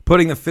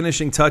putting the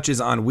finishing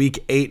touches on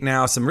week 8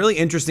 now. Some really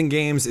interesting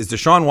games. Is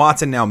Deshaun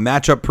Watson now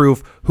matchup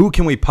proof? Who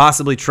can we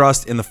possibly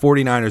trust in the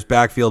 49ers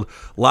backfield?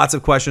 Lots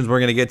of questions we're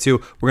going to get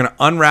to. We're going to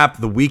unwrap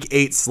the week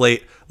 8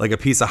 slate like a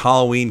piece of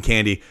Halloween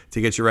candy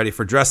to get you ready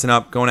for dressing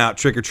up, going out,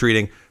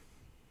 trick-or-treating.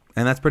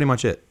 And that's pretty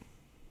much it.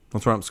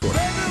 Let's run up the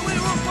score.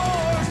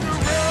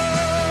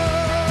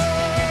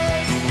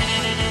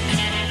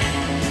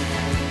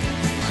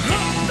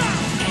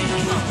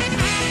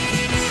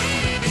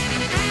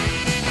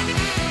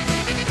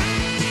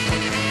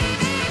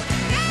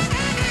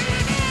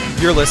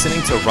 You're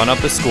listening to Run Up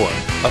the Score,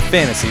 a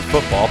fantasy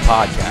football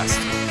podcast.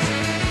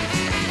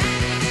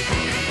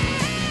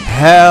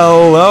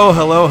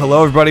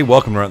 Hello, everybody.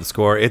 Welcome to Run Up the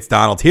Score. It's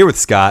Donald here with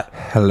Scott.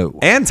 Hello.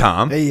 And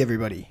Tom. Hey,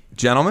 everybody.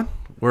 Gentlemen,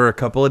 we're a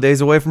couple of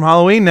days away from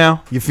Halloween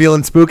now. You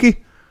feeling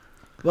spooky?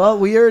 Well,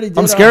 we already did.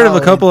 I'm scared of a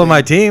couple of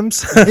my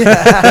teams.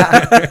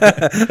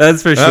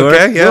 That's for sure.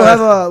 Okay, yeah.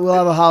 We'll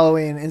have a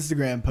Halloween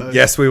Instagram post.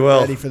 Yes, we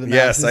will. Ready for the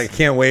yes, masses. I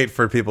can't wait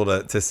for people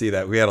to see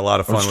that. We had a lot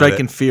of fun I'm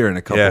striking with it. fear in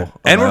a couple. Yeah. of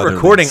And my we're other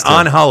recording leagues, too.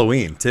 on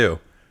Halloween too,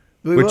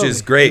 which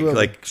is great. We will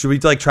Like, should we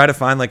try to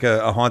find like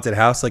a haunted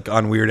house like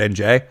on Weird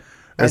NJ or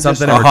And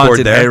something just and a record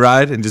haunted there?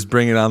 hayride and just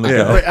bring it on the Yeah.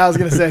 go. Wait, I was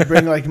gonna say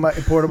bring like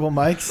portable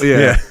mics.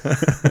 Yeah.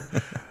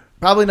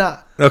 Probably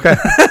not. Okay.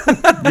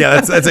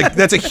 Yeah,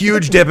 that's a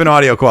huge dip in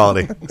audio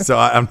quality. So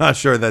I'm not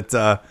sure that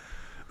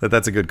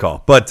that's a good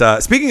call.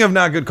 But speaking of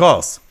not good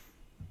calls,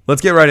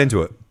 let's get right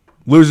into it.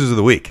 Losers of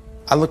the week.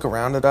 I look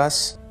around at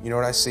us, you know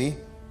what I see?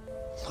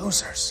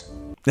 Losers.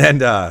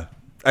 And I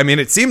mean,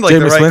 it seemed like the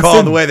Jameis right call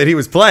Winston? the way that he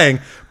was playing,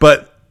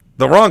 but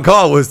the wrong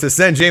call was to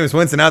send Jameis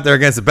Winston out there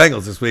against the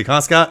Bengals this week,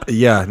 huh, Scott?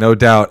 Yeah, no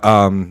doubt.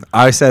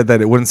 I said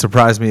that it wouldn't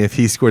surprise me if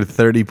he scored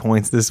 30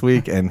 points this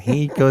week, and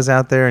he goes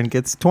out there and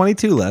gets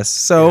 22 less.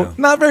 So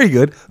not very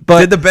good. But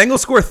Did the Bengals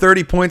score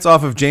 30 points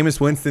off of Jameis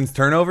Winston's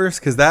turnovers?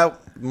 Because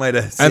that might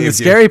have saved and the you.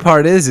 scary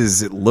part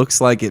is it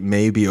looks like it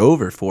may be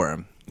over for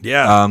him.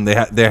 Yeah.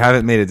 They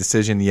haven't made a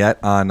decision yet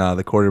on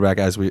the quarterback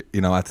as we at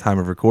the time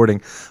of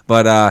recording,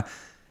 but.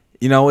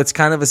 It's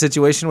kind of a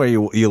situation where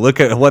you look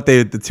at what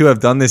the two have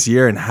done this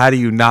year, and how do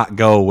you not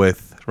go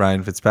with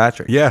Ryan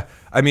Fitzpatrick? Yeah.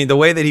 I mean, the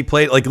way that he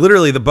played, like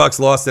literally the Bucs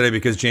lost today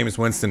because Jameis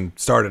Winston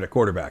started at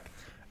quarterback.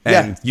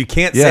 And you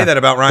can't say that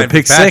about Ryan the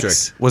pick Fitzpatrick.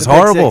 Six was The pick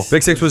horrible. six.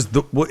 Pick six was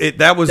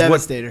that was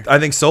Devastator. what I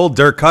think sold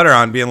Dirk Cutter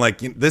on being like,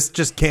 this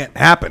just can't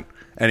happen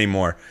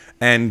anymore.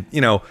 And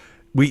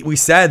we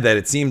said that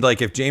it seemed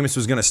like if Jameis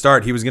was going to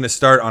start, he was going to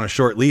start on a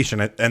short leash,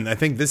 and I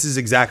think this is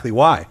exactly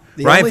why.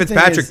 The Ryan only thing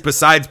Fitzpatrick, is-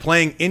 besides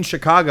playing in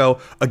Chicago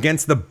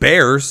against the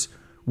Bears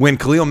when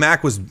Khalil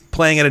Mack was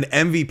playing at an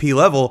MVP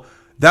level,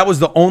 that was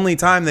the only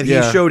time that he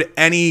Yeah. showed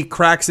any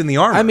cracks in the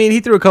armor. I mean, he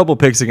threw a couple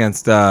picks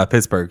against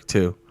Pittsburgh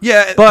too.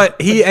 yeah, But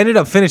he ended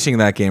up finishing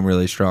that game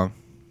really strong.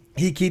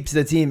 He keeps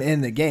the team in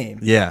the game.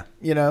 Yeah.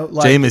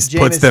 Jameis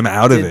puts them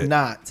out of did it.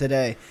 Not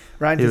today.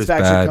 Ryan He was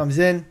Fitzpatrick bad. comes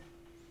in,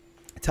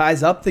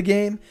 ties up the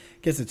game,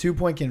 gets a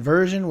 2-point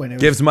conversion when it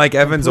was gives Mike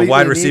Evans a completely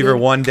wide receiver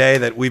needed. one day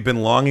that we've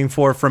been longing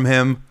for from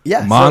him.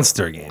 Yeah,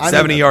 Monster game. I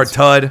mean, 70-yard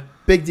tud.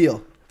 Big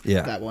deal.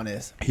 Yeah. That one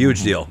is.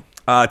 Huge deal.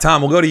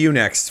 Tom, we'll go to you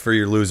next for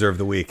your loser of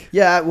the week.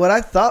 Yeah, what I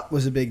thought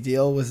was a big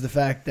deal was the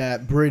fact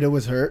that Breida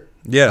was hurt.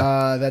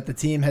 Yeah. That the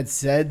team had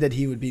said that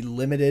he would be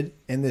limited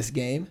in this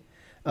game.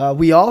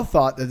 We all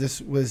thought that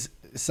this was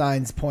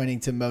signs pointing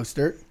to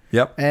Mostert.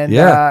 Yep. And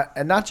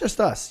and not just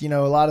us, a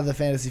lot of the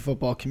fantasy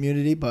football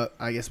community, but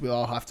I guess we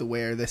all have to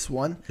wear this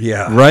one.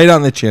 Yeah. Right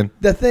on the chin.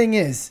 The thing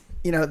is,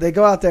 they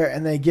go out there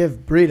and they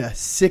give Breida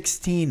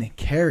 16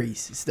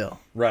 carries still.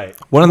 Right.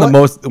 One of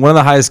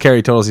the highest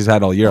carry totals he's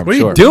had all year. I'm What are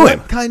you sure. doing?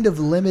 What kind of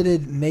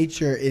limited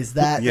nature is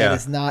that? Yeah. That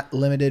is not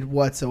limited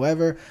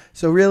whatsoever.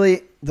 So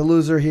really, the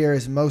loser here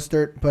is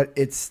Mostert, but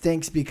it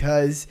stinks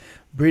because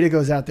Breida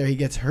goes out there, he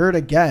gets hurt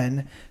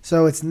again.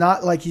 So it's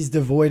not like he's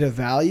devoid of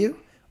value.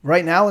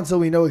 Right now, until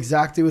we know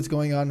exactly what's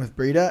going on with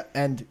Breida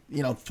and,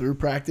 through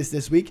practice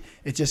this week,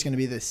 it's just going to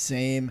be the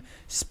same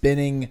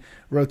spinning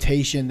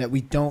rotation that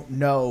we don't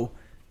know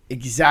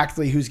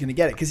exactly who's going to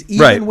get it. Because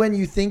even when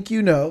you think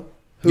you know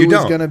who is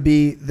going to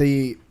be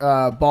the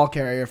ball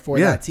carrier for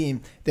that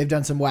team, they've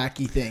done some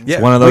wacky things. Yeah.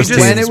 One of those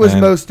When teams, it was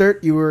man.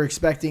 Mostert, you were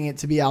expecting it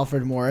to be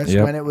Alfred Morris.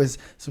 Yep. When it was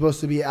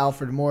supposed to be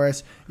Alfred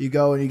Morris, you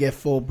go and you get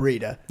full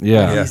Breida.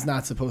 Yeah. And Yeah. he's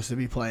not supposed to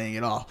be playing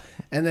at all.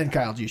 And then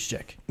Kyle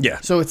Juszczyk. Yeah.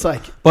 So it's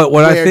like, But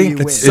what I where do think you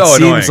it win? so seems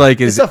annoying.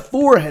 like is It's a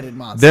four-headed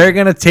monster. they're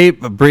going to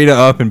tape Breida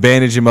up and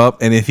bandage him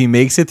up, and if he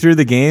makes it through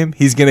the game,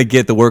 he's going to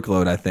get the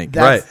workload, I think.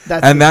 Right.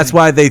 That's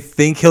why they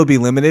think he'll be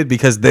limited,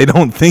 because they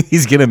don't think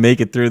he's going to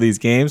make it through these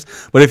games.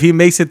 But if he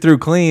makes it through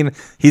clean,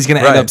 he's going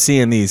to end Right. up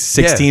seeing these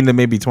 16 to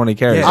maybe 20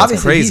 carries. Yeah, that's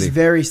Obviously, crazy. he's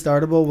very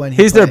startable when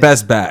he He's their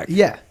plays. best back.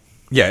 Yeah.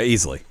 Yeah,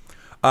 easily.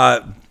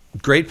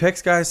 Great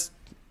picks, guys.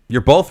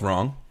 You're both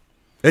wrong.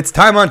 It's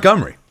Ty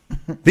Montgomery.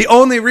 The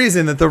only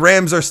reason that the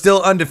Rams are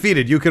still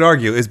undefeated, you could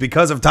argue, is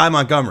because of Ty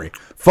Montgomery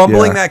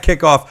fumbling Yeah. that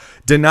kickoff,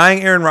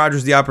 denying Aaron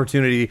Rodgers the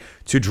opportunity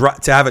to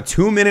have a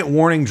 2-minute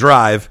warning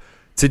drive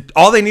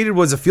all they needed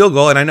was a field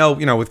goal. And I know,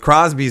 with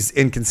Crosby's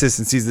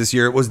inconsistencies this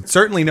year, it was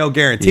certainly no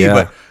guarantee,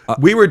 but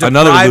we were deprived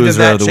another loser of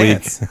that of the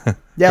chance. week.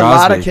 Yeah, a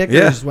lot of Crosby.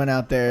 kickers went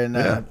out there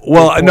and.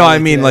 Well, no, I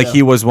mean like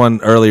he was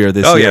one earlier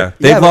this year. Yeah.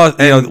 They've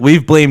lost.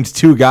 We've blamed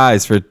two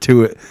guys for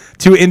two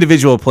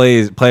individual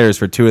players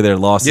for two of their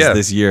losses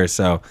this year.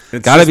 So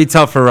got to be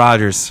tough for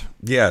Rodgers.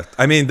 Yeah,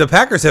 I mean the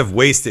Packers have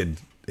wasted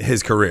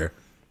his career.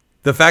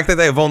 The fact that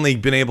they've only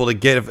been able to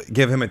give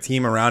him a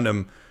team around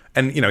him,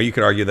 and you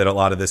could argue that a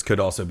lot of this could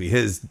also be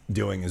his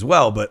doing as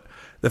well. But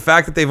the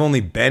fact that they've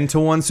only been to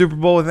one Super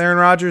Bowl with Aaron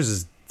Rodgers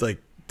is like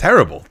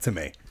terrible to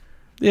me.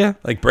 Yeah,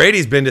 like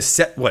Brady's been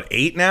to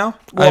 8 now.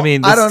 Well, I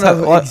mean, I don't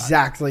know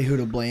exactly who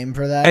to blame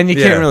for that. and you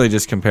can't really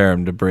just compare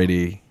him to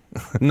Brady.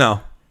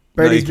 No,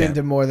 Brady's you been can't.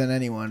 to more than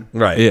anyone.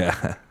 Right. Yeah.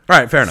 All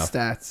right. Fair enough.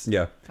 Stats.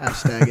 Yeah.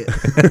 Hashtag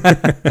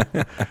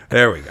it.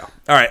 There we go.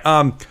 All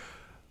right.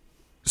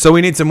 So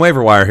we need some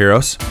waiver wire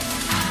heroes.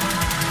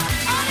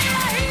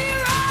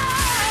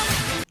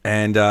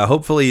 And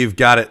hopefully you've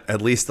got it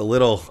at least a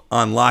little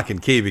on lock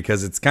and key,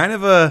 because it's kind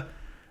of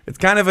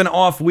an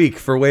off week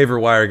for waiver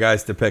wire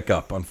guys to pick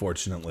up,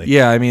 unfortunately.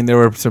 Yeah, I mean, there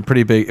were some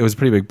pretty big. It was a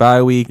pretty big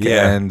bye week,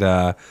 and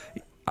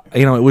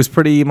it was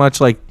pretty much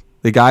like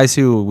the guys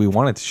who we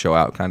wanted to show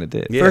out kind of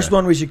did. Yeah. First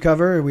one we should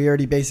cover, we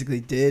already basically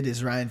did,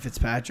 is Ryan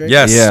Fitzpatrick.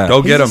 Yes, Yeah.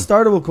 go get him. He's a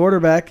startable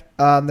quarterback.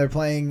 They're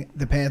playing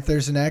the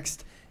Panthers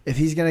next. If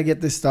he's going to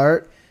get this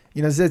start,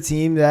 this is a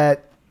team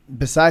that,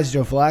 besides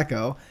Joe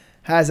Flacco,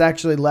 has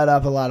actually let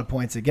up a lot of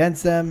points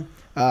against them.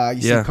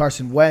 You see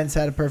Carson Wentz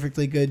had a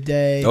perfectly good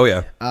day. Oh,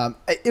 yeah.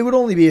 It would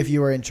only be if you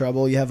were in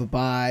trouble, you have a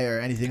bye or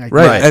anything like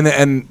Right. that.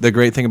 And the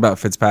great thing about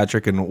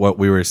Fitzpatrick and what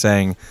we were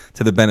saying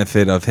to the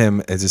benefit of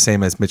him is the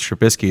same as Mitch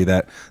Trubisky,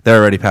 that they're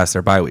already past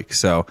their bye week.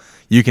 So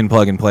you can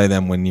plug and play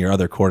them when your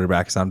other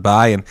quarterback is on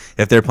bye. And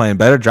if they're playing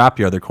better, drop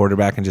your other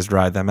quarterback and just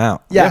ride them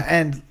out. Yeah,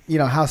 and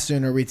how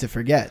soon are we to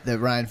forget that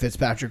Ryan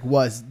Fitzpatrick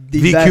was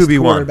the best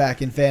QB1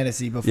 quarterback in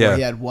fantasy before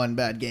he had one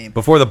bad game.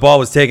 Before the ball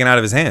was taken out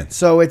of his hands.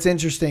 So it's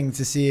interesting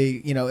to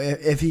see,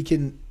 if he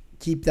can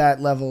keep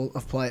that level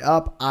of play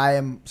up. I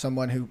am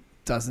someone who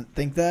doesn't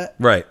think that.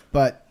 Right.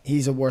 But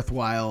he's worth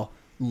a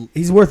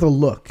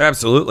look.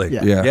 Absolutely.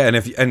 Yeah. And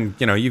you've got And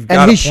he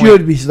a point.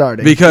 should be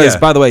starting. Because,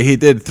 by the way, he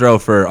did throw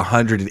for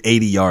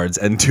 180 yards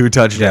and 2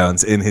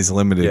 touchdowns in his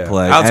limited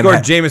play. Outscored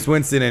and Jameis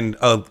Winston in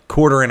a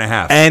quarter and a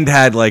half. and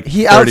had like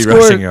he 30 outscored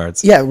rushing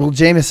yards. Yeah, well,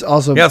 Jameis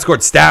also He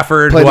outscored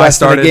Stafford, played who I less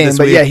than started a game, this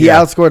but week. he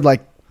outscored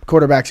like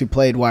quarterbacks who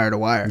played wire to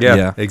wire.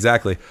 Yeah,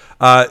 exactly.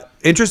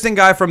 Interesting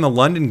guy from the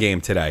London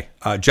game today,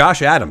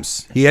 Josh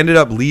Adams. He ended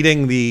up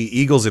leading the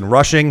Eagles in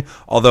rushing,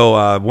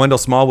 although Wendell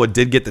Smallwood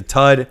did get the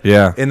tud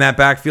in that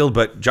backfield.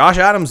 But Josh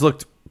Adams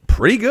looked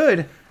pretty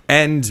good.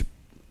 And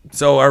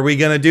so are we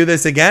going to do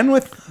this again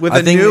with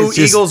a new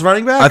Eagles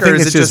running back? I think or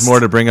is it's it just more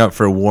to bring up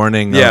for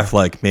warning of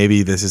like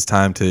maybe this is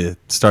time to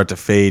start to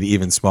fade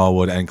even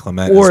Smallwood and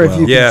Clement Or as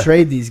well. if you can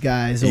trade these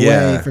guys away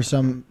Yeah. for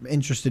some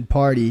interested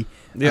party,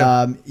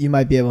 you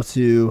might be able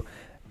to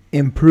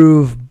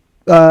improve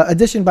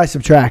addition by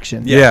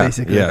subtraction.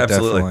 Basically. Yeah,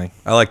 absolutely. definitely.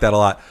 I like that a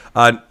lot.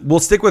 We'll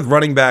stick with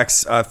running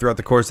backs throughout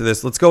the course of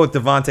this. Let's go with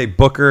Devontae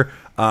Booker.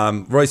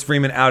 Royce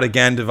Freeman out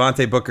again.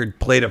 Devontae Booker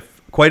played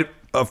quite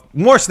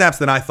more snaps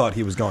than I thought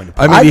he was going to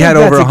play. I mean, he think had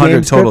that's over a game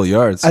 100 total script-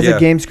 yards. As a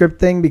game script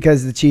thing,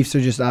 because the Chiefs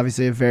are just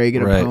obviously a very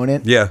good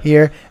opponent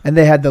here, and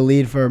they had the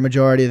lead for a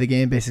majority of the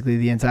game, basically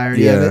the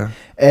entirety of it.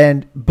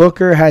 And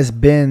Booker has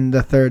been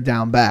the third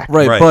down back.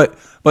 Right.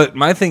 But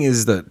my thing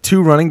is the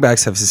 2 running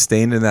backs have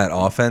sustained in that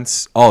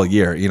offense all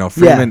year.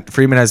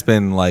 Freeman has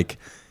been like,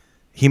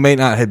 he may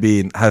not have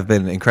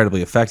been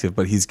incredibly effective,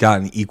 but he's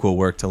gotten equal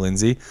work to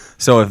Lindsey.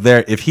 So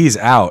if he's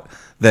out,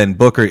 then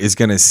Booker is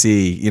going to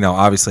see,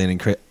 obviously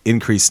an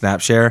increased snap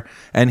share,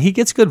 and he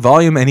gets good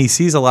volume and he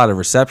sees a lot of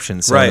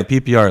receptions. So in the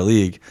PPR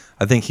league,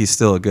 I think he's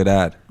still a good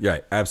ad.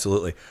 Right,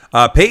 absolutely.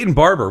 Peyton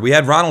Barber. We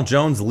had Ronald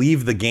Jones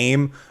leave the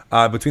game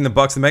between the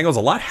Bucs and Bengals.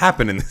 A lot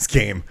happened in this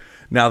game.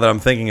 Now that I'm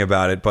thinking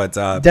about it, but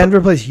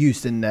Denver plays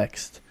Houston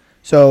next.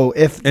 So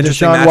if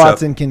Deshaun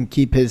Watson can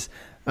keep his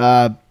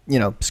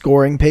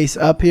scoring pace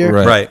up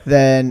here,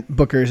 then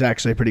Booker is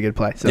actually a pretty good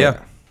play. So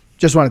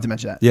just wanted to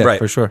mention that. Yeah,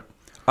 for sure.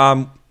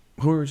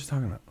 Who were we just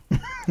talking about?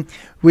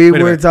 We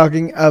were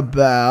talking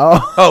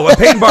about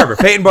Peyton Barber.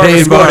 Peyton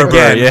Barber scored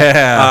again.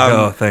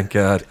 Yeah. Thank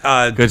God.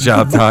 Good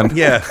job, Don.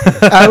 Yeah.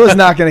 I was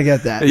not going to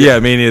get that. Yeah,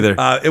 me neither.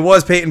 It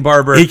was Peyton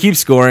Barber. He keeps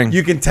scoring.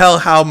 You can tell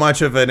how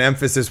much of an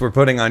emphasis we're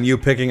putting on you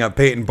picking up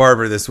Peyton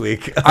Barber this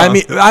week. I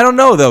mean, I don't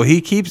know though.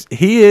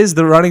 He is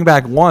the running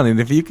back 1, and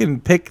if you can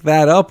pick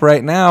that up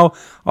right now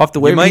off the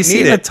waiver, he's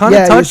seen a ton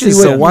of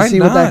touches. So why not? You see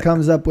what that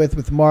comes up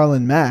with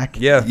Marlon Mack.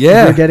 Yeah.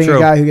 You're getting a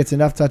guy who gets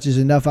enough touches,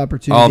 enough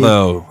opportunity.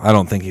 Although I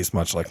don't think he's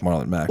much like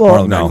Marlon Mack.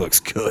 Well, Marlon Mack looks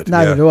good.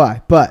 Neither do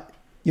I. But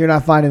you're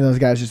not finding those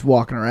guys just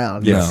walking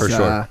around. Yeah, for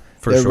sure.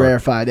 They're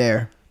rarefied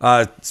air.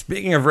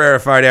 Speaking of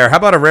rarefied air, how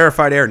about a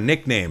rarefied air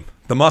nickname?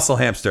 The Muscle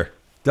Hamster,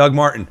 Doug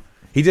Martin.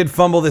 He did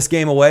fumble this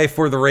game away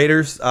for the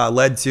Raiders,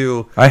 led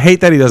to... I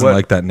hate that he doesn't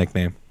like that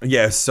nickname.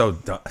 Yeah, so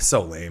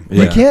lame.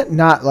 Yeah. You can't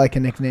not like a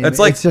nickname. It's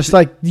like- it's just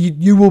like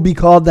you will be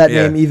called that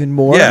Yeah. name even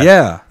more.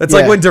 Yeah. It's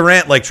like when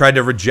Durant tried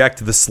to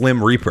reject the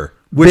Slim Reaper,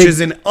 which is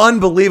an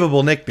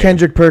unbelievable nickname.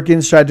 Kendrick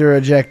Perkins tried to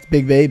reject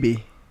Big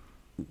Baby.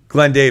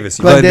 Glenn Davis.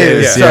 Glenn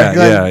Davis. Yeah.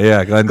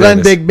 Sorry, Glenn Glenn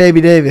Davis. Big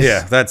Baby Davis.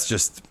 Yeah,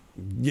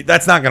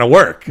 that's not going to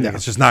work. No.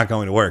 It's just not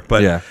going to work.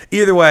 But Yeah.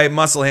 either way,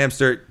 Muscle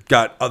Hamster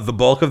got the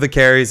bulk of the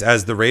carries,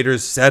 as the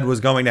Raiders said was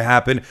going to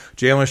happen.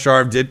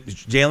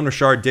 Jalen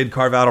Richard did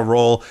carve out a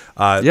role.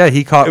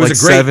 He caught it was like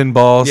 7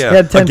 balls. Yeah. He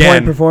had 10-point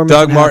Again, performance.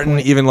 Doug and half Martin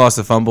point. even lost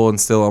a fumble and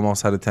still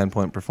almost had a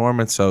 10-point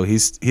performance. So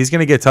he's going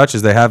to get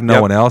touches. They have no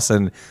Yep. one else,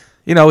 and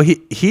you know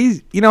he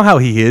you know how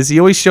he is. He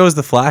always shows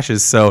the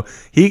flashes, so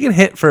he can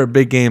hit for a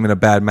big game in a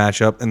bad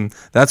matchup, and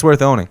that's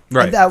worth owning.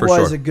 Right, And that for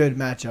was sure. a good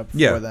matchup for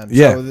Yeah. them.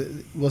 Yeah. So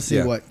we'll see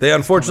Yeah. what They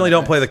unfortunately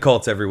coming don't play the next.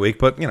 Colts every week,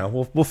 but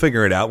we'll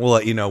figure it out. We'll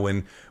let you know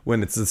when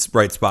it's the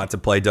right spot to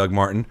play Doug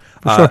Martin.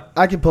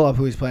 I can pull up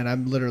who he's playing.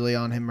 I'm literally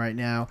on him right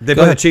now. They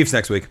Go play ahead. the Chiefs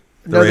next week.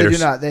 The No, Raiders. they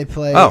do not. They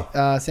play Oh.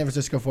 San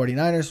Francisco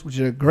 49ers, which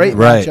is a great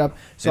Right. matchup.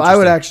 So I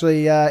would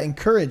Interesting. actually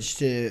encourage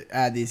to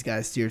add these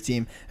guys to your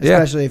team, Yeah.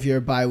 especially if you're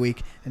a bye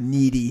week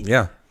needy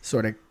Yeah.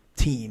 sort of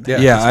team.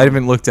 Yeah. I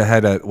haven't looked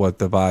ahead at what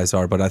the buys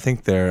are, but I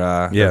think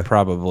they're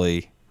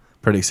probably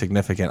pretty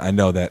significant. I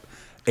know that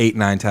 8,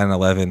 9, 10,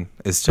 11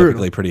 is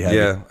typically pretty heavy.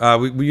 Yeah.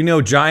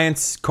 We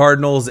Giants,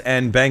 Cardinals,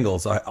 and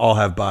Bengals all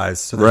have buys,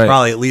 so there's Right.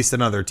 probably at least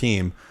another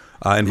team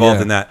involved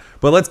Yeah. in that.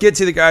 But let's get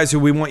to the guys who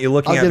we want you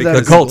looking I'll at give that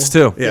because The Colts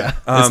too. Yeah.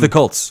 It's the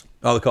Colts.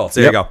 Oh, the Colts.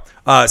 There Yep. you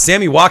go.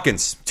 Sammy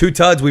Watkins, 2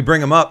 tuds. We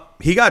bring him up.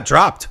 He got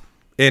dropped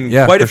in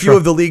Yeah, quite a for few sure.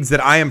 of the leagues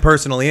that I am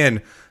personally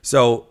in.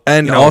 So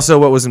And also,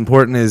 what was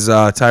important is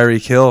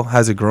Tyreek Hill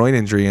has a groin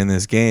injury in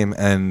this game,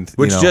 and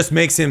which just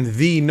makes him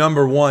the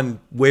number 1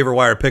 waiver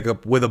wire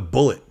pickup with a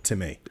bullet to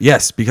me.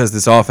 yes, because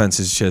this offense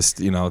is just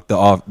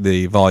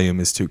the volume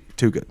is too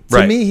good. To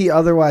Right. me, he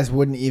otherwise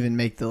wouldn't even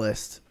make the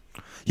list.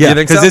 Yeah, You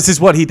think because so? this is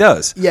what he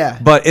does. Yeah.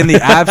 But in the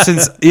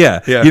absence, Yeah.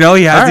 he has All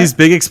right. these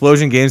big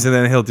explosion games, and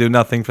then he'll do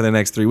nothing for the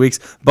next 3 weeks.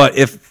 But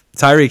if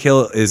Tyreek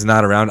Hill is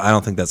not around, I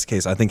don't think that's the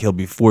case. I think he'll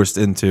be forced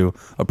into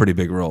a pretty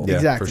big role. Yeah,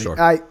 exactly. for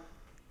sure.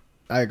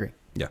 I agree.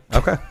 Yeah.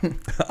 Okay.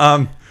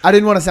 I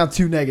didn't want to sound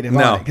too negative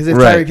No. on it because if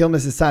Right. Tyreek Hill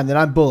misses time, then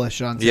I'm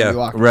bullish on Sammy Yeah,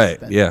 Watkins. Right.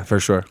 then. Yeah, for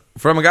sure.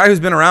 From a guy who's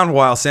been around a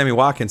while, Sammy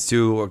Watkins,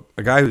 to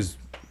a guy who's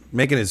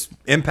making his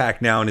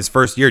impact now in his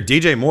first year,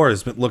 DJ Moore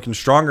has been looking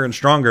stronger and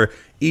stronger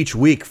each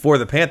week for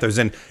the Panthers,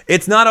 and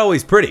it's not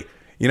always pretty.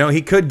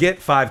 He could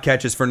get 5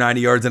 catches for 90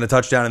 yards and a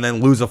touchdown and then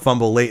lose a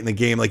fumble late in the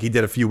game like he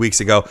did a few weeks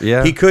ago.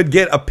 Yeah. He could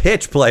get a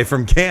pitch play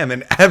from Cam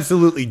and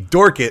absolutely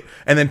dork it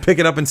and then pick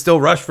it up and still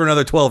rush for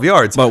another 12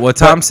 yards. But what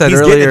Tom said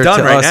he's getting earlier it done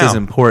to right us now. is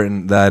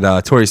important,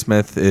 that Torrey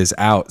Smith is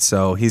out,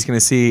 so he's going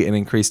to see an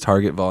increased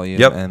target volume.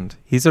 Yep. And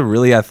he's a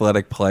really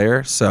athletic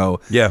player,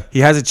 so Yeah. he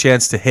has a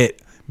chance to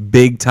hit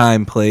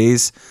big-time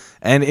plays.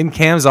 And in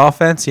Cam's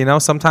offense,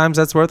 sometimes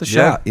that's worth a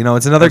shot.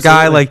 It's another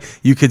guy Absolutely. like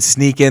you could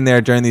sneak in there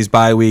during these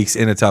bye weeks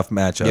in a tough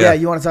matchup. Yeah,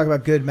 you want to talk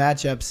about good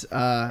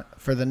matchups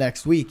for the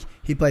next week.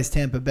 He plays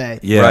Tampa Bay.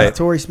 Yeah. Right. If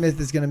Torrey Smith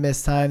is going to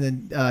miss time,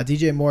 then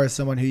DJ Moore is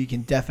someone who you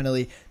can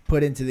definitely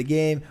put into the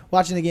game.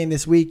 Watching the game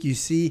this week, you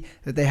see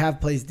that they have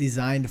plays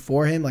designed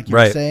for him. Like you were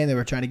Right. saying, they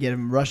were trying to get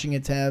him rushing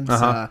attempts,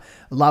 Uh-huh.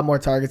 a lot more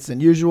targets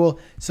than usual.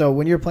 So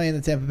when you're playing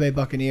the Tampa Bay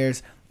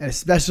Buccaneers, and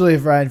especially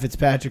if Ryan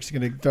Fitzpatrick's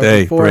going to throw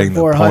They for bring the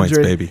 400, points,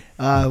 baby.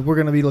 we're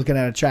going to be looking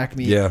at a track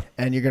meet, Yeah.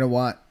 and you're going to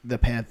want the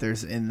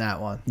Panthers in that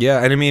one.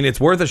 Yeah, and I mean, it's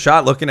worth a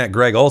shot looking at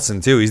Greg Olsen,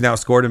 too. He's now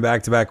scored in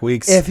back-to-back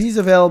weeks. If he's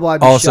available,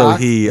 I'd be Also,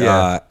 shocked. he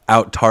Yeah.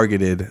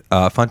 out-targeted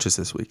Funchess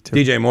this week, too.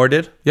 DJ Moore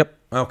did? Yep.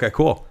 Okay,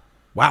 cool.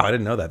 Wow, I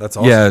didn't know that. That's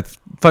awesome. Yeah,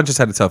 Funchess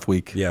had a tough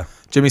week. Yeah.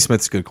 Jimmy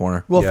Smith's a good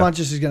corner. Will Yeah.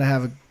 Funchess is going to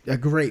have a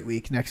great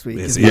week next week.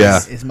 Is Is, he? my, Yeah.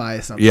 is my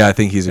assumption. Yeah, I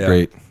think he's a Yeah.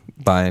 great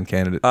buy-in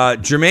candidate.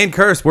 Jermaine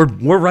Kearse,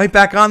 we're right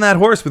back on that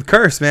horse with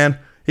Kearse, man.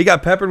 He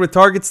got peppered with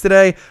targets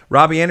today.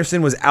 Robbie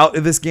Anderson was out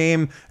of this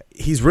game.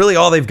 He's really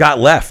all they've got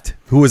left,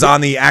 who was on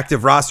the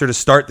active roster to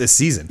start this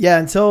season. Yeah,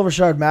 until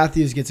Rashard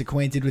Matthews gets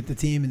acquainted with the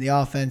team and the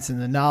offense and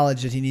the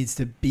knowledge that he needs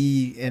to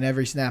be an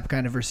every snap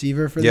kind of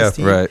receiver for Yeah, this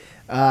team. right.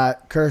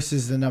 Kearse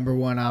is the number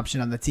 1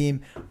 option on the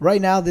team.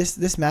 Right now, this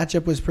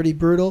matchup was pretty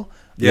brutal.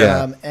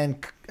 Yeah. And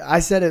I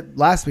said it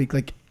last week,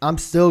 like I'm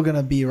still going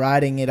to be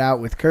riding it out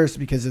with Kearse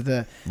because of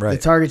the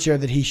target share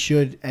that he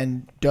should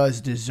and does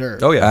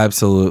deserve. Oh, yeah.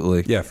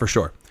 Absolutely. Yeah, for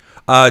sure.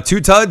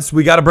 2 tuds,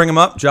 we got to bring him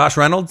up. Josh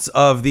Reynolds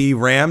of the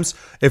Rams.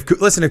 If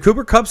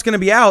Cooper Kupp's going to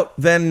be out,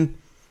 then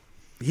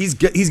he's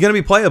going to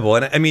be playable.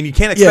 And I mean, you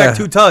can't expect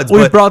 2 tuds.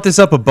 We've but brought this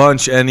up a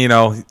bunch, and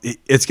I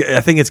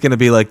think it's going to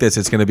be like this.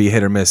 It's going to be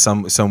hit or miss.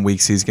 Some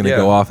weeks he's going to Yeah.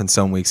 go off, and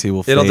some weeks he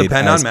will. It'll fade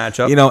depend on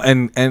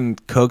matchup.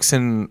 And Cooks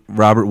and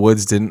Robert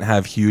Woods didn't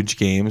have huge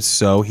games,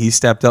 so he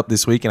stepped up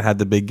this week and had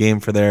the big game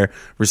for their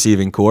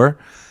receiving core.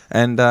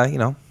 And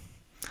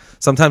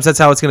sometimes that's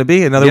how it's going to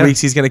be. In other weeks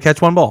he's going to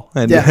catch 1 ball,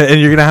 and Yeah. and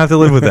you're going to have to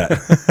live with that.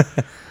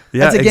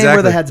 That's a game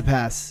where they had to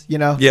pass.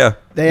 Yeah.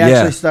 They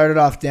actually started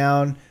off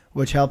down,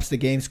 which helps the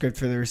game script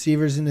for the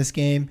receivers in this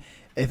game.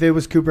 If it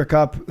was Cooper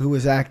Kupp who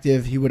was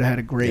active, he would have had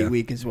a great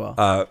week as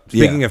well.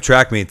 Speaking of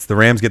track meets, the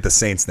Rams get the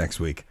Saints next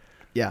week.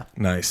 Yeah.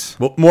 Nice.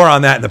 Well, more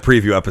on that in the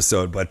preview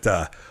episode, but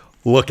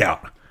look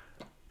out.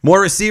 More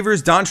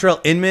receivers.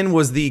 Dontrell Inman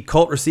was the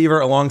Colt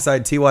receiver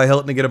alongside T.Y.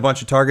 Hilton to get a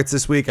bunch of targets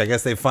this week. I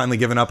guess they've finally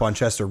given up on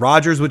Chester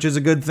Rogers, which is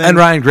a good thing. And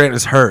Ryan Grant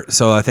is hurt,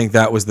 so I think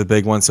that was the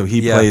big one. So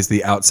he plays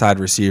the outside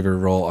receiver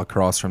role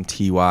across from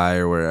T.Y.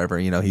 or wherever.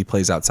 He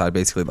plays outside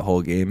basically the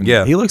whole game.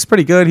 And he looks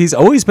pretty good. He's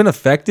always been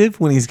effective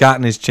when he's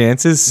gotten his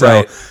chances.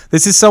 So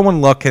this is someone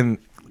Luck can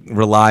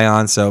rely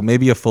on, so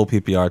maybe a full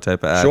PPR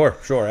type of ad. Sure,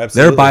 absolutely.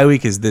 Their bye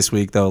week is this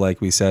week, though,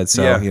 like we said,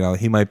 so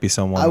he might be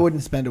someone. I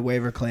wouldn't spend a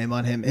waiver claim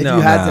on him. If you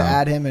had to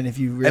add him and if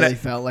you really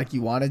felt like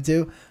you wanted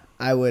to,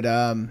 I would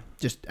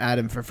just add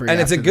him for free.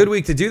 And it's a good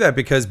week to do that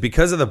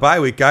because of the bye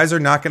week, guys are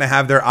not going to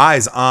have their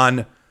eyes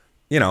on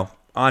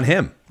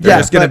him. They're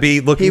just going to be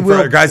looking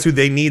for guys who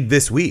they need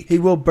this week. He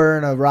will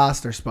burn a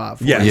roster spot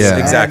for Yes,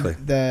 you. exactly.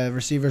 And the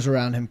receivers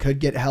around him could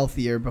get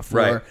healthier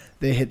before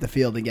they hit the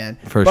field again.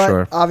 For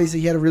sure. Obviously,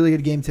 he had a really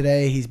good game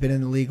today. He's been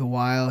in the league a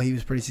while. He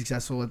was pretty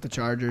successful with the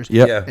Chargers.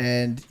 Yep.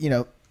 And,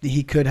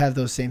 he could have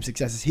those same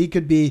successes. He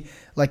could be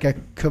like a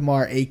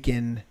Kamar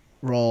Aiken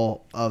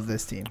role of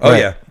this team. Oh,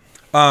 yeah.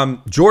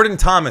 Jordan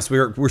Thomas,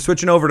 we're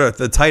switching over to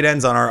the tight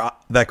ends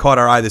that caught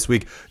our eye this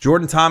week.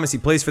 Jordan Thomas, he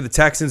plays for the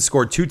Texans,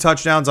 scored 2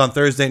 touchdowns on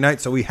Thursday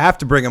night, so we have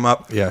to bring him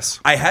up. Yes.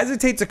 I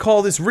hesitate to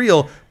call this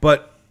real,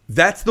 but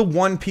that's the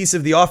one piece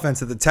of the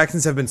offense that the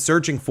Texans have been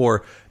searching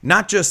for,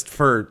 not just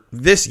for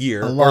this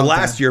year or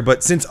last year,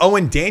 but since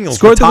Owen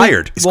Daniels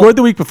retired. He scored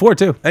the week before,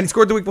 too. And he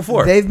scored the week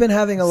before. They've been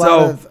having a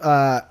lot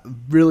of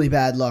really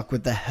bad luck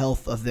with the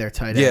health of their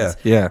tight ends.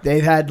 Yeah.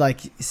 They've had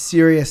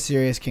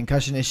serious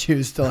concussion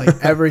issues to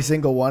every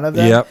single one of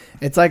them. Yep.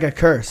 It's like a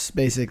curse,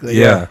 basically.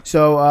 Yeah.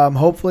 So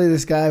hopefully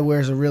this guy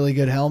wears a really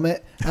good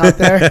helmet out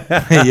there.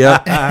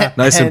 Yep.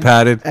 Nice and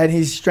padded. And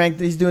he's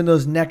doing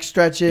those neck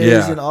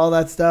stretches and all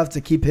that stuff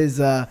to keep his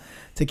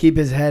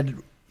head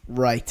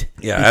right.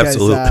 Yeah,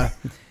 absolutely.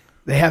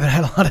 They haven't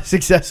had a lot of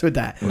success with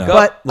that. No.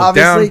 But Look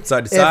obviously, down,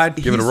 side to side,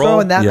 give it a roll.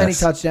 Throwing that many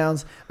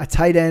touchdowns, a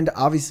tight end,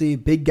 obviously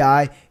big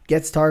guy,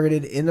 gets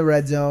targeted in the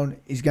red zone.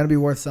 He's going to be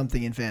worth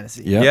something in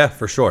fantasy. Yeah,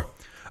 for sure.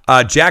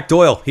 Jack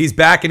Doyle, he's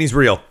back and he's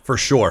real, for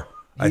sure.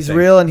 He's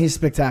real and he's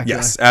spectacular.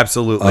 Yes,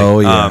 absolutely. Oh,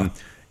 yeah.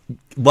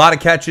 A lot of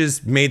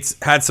catches,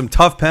 had some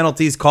tough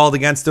penalties called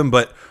against him,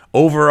 but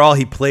overall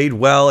he played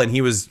well, and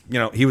he was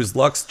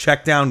Luck's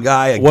check down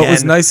guy again. What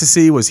was nice to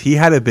see was he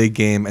had a big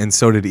game, and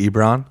so did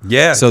Ebron.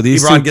 Yeah, so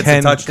these Ebron two gets can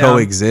a touchdown.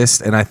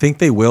 coexist, and I think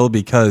they will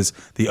because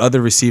the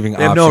other receiving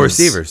they have options, no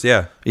receivers.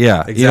 Yeah,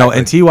 exactly.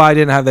 And Ty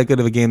didn't have that good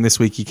of a game this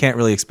week. You can't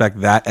really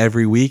expect that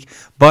every week,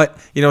 but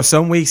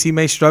some weeks he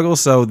may struggle.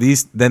 So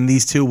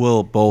these two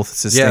will both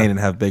sustain and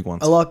have big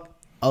ones.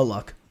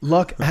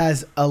 Luck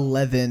has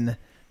 11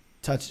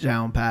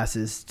 touchdown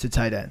passes to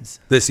tight ends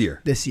this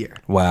year.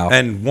 Wow.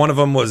 And one of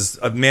them was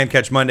a Man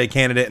Catch Monday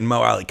candidate in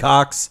Mo Alley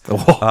Cox.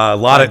 Oh, a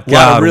lot of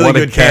really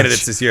good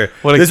candidates this year.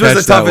 This was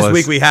the toughest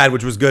week we had,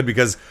 which was good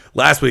because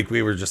last week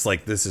we were just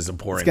like, this is a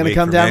boring week. It's going to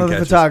come down to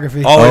the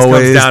photography. Always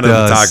comes down to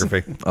the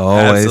photography.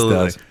 Always Absolutely.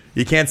 does.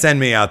 You can't send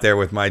me out there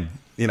with my,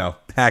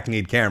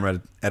 hackneyed camera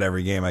at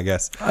every game, I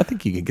guess. I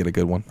think you can get a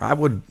good one. I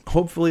would,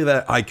 hopefully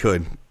that I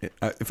could.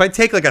 If I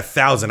take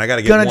 1,000, I got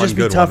to get one good one, It's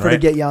going to just be tougher to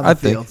get you on the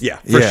field. Yeah,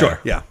 for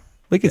sure. Yeah.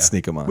 We can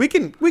sneak them on. We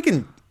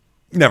can.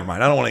 Never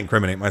mind. I don't want to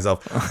incriminate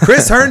myself.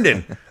 Chris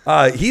Herndon,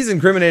 he's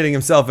incriminating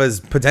himself as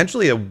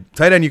potentially a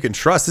tight end you can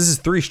trust. This is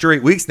 3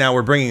 straight weeks now.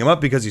 We're bringing him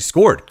up because he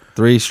scored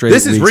 3 straight.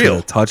 This weeks is real,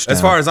 with a touchdown.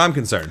 as far as I'm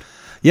concerned.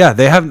 Yeah,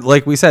 they have,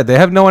 like we said, they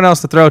have no one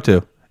else to throw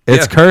to.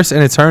 It's Curse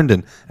and it's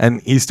Herndon,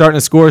 and he's starting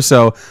to score.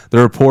 So the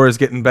rapport is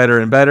getting better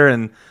and better.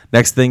 And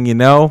next thing you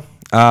know,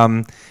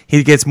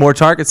 he gets more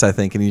targets, I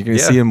think, and you're going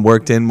to see him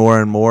worked in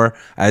more and more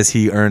as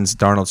he earns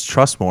Darnold's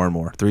trust more and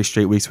more. 3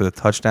 straight weeks with a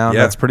touchdown.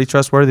 That's pretty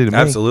trustworthy to me.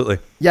 Absolutely.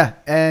 Yeah,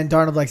 and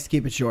Darnold likes to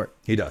keep it short.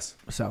 He does.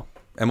 So,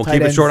 and we'll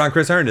keep it short on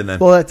Chris Herndon then.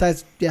 Well,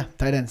 tight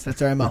ends.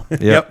 That's our MO.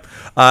 Yep.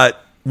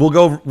 We'll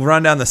go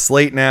run down the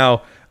slate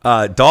now.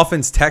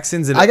 Dolphins,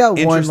 Texans. And I got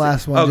one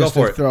last one just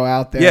to throw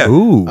out there. Yeah.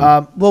 Ooh.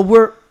 Well,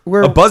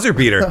 we're a buzzer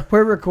beater.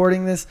 We're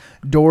recording this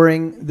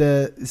during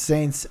the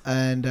Saints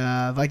and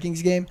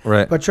Vikings game.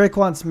 Right. But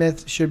Traquan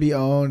Smith should be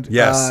owned.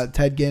 Yes.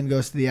 Ted Ginn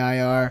goes to the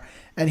IR,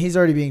 and he's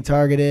already being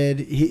targeted.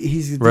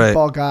 He's a deep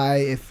ball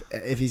guy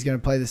if he's going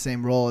to play the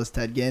same role as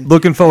Ted Ginn.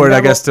 Looking forward, I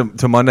guess,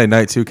 to Monday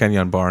night too.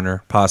 Kenyon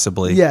Barner,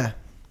 possibly. Yeah,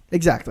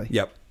 exactly.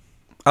 Yep.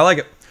 I like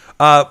it.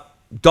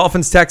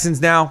 Dolphins,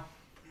 Texans now.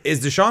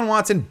 Is Deshaun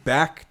Watson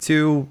back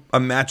to a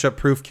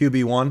matchup-proof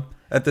QB1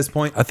 at this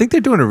point? I think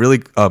they're doing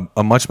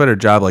a much better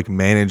job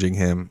managing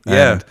him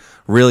and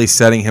really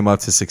setting him up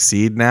to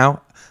succeed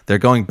now. They're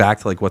going back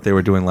to what they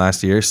were doing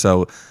last year.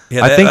 So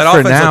I think that for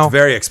offense now, looks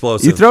very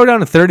explosive. You throw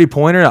down a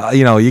 30-pointer,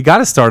 you got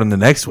to start him the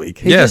next week.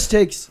 He just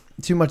takes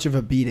too much of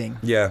a beating.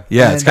 Yeah.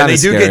 It's kind of of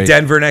scary. They do get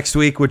Denver next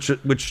week, which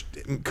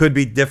could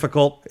be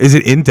difficult. Is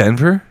it in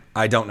Denver?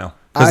 I don't know.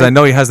 Because I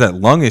know he has that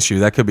lung issue.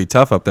 That could be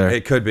tough up there.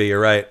 It could be.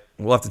 You're right.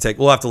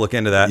 We'll have to look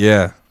into that.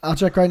 Yeah. I'll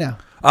check right now.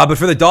 But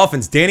for the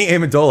Dolphins, Danny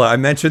Amendola, I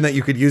mentioned that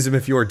you could use him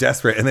if you were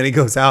desperate, and then he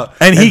goes out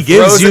And he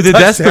gives throws you a the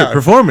touchdown. desperate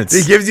performance.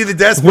 He gives you the With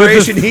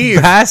desperation a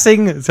heave.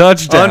 passing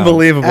touchdown.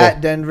 Unbelievable. At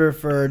Denver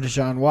for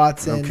Deshaun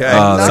Watson. Okay,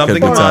 that something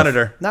could to be tough.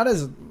 monitor. Not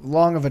as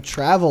long of a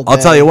travel I'll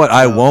day, tell you what,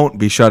 I so won't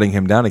be shutting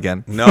him down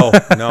again. No,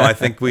 I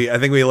think we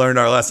learned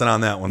our lesson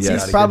on that one. Yes. Scotty.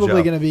 He's Good probably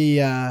job. going to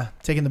be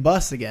taking the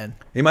bus again.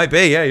 He might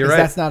be. Yeah, you're 'Cause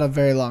right. That's not a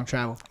very long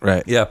travel.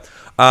 Right. Yeah.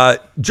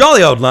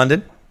 Jolly old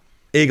London.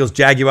 Eagles,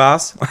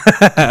 Jaguars.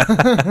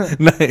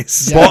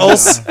 Nice. Yeah.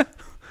 Bottles.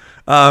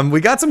 We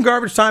got some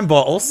garbage time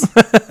bottles.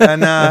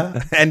 And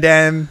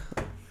then,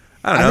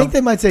 I don't know. I think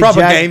they might say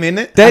proper game, isn't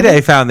it?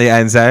 Day found the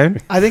end zone.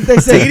 I think they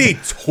say TD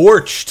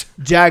torched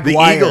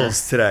Jaguar. the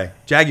Eagles today.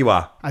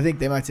 Jaguar. I think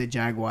they might say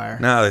Jaguar.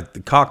 No,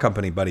 the car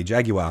company, buddy.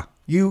 Jaguar.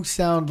 You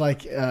sound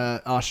like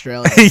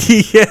Australian.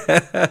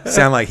 Yeah.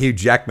 Sound like Hugh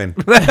Jackman.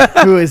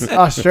 Who is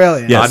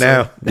Australian? Yes. I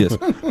know. Yes.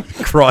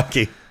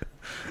 Crikey.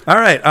 All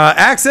right.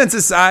 Accents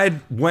aside,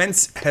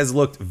 Wentz has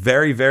looked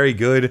very, very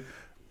good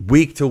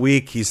week to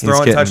week. He's throwing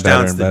getting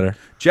touchdowns better and to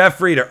better.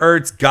 Jeffrey, to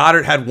Ertz.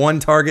 Goddard had one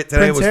target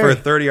today. Prince It was Harry. for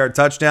a 30-yard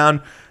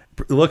touchdown.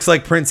 Looks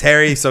like Prince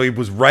Harry, so he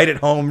was right at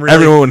home. Really.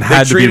 Everyone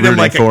had they to be treated him rooting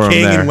like for a him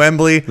king there. in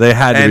Wembley. They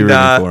had to be rooting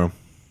for him.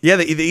 Yeah,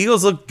 the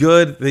Eagles looked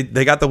good.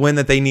 They got the win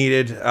that they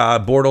needed.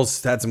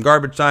 Bortles had some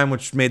garbage time,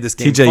 which made this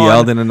game TJ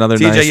fun. Yeldon, another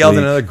TJ nice Yeldon, week.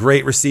 another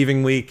great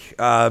receiving week.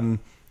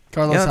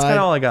 Carlos Yeah, that's Hyde,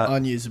 kinda all I got.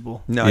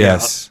 unusable. No,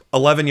 Yes.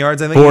 11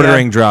 yards, I think.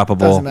 Bordering he droppable.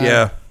 Doesn't matter. had.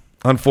 Yeah,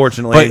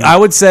 unfortunately. But I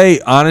would say,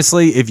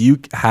 honestly, if you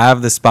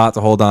have the spot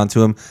to hold on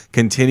to him,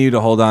 continue to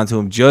hold on to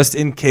him just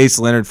in case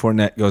Leonard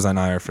Fournette goes on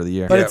IR for the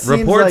year. But Yeah, it seems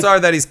reports like- are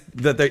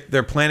that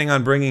they're planning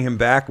on bringing him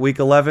back week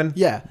 11.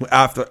 Yeah.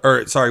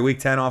 Week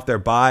 10 off their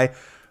bye.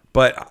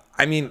 But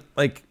I mean,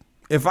 like,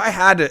 if I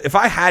had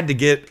to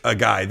get a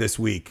guy this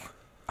week,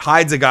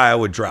 Hyde's a guy I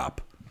would drop.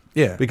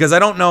 Yeah. Because I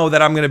don't know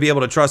that I'm going to be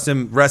able to trust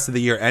him rest of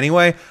the year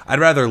anyway. I'd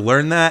rather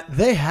learn that.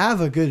 They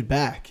have a good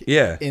back.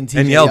 Yeah. In And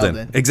TJ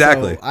Yeldon.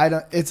 Exactly. So I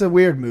don't. It's a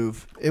weird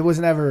move. It was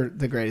never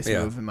the greatest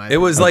move in my It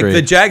was Agreed. like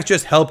the Jags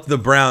just helped the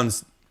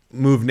Browns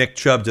move Nick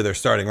Chubb to their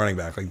starting running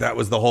back. Like, that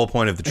was the whole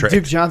point of the trade.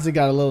 Duke Johnson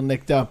got a little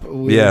nicked up.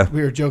 We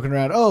were joking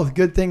around. Oh,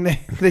 good thing they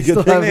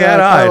still thing have they had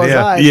Hyde, Carlos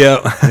yeah. Hyde.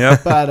 Yeah.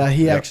 Yep. But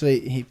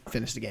he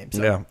finished the game.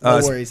 So Yeah. no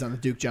worries on the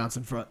Duke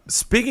Johnson front.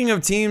 Speaking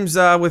of teams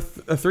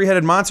with a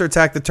three-headed monster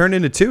attack that turned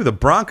into two, the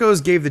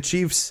Broncos gave the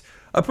Chiefs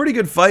a pretty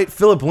good fight.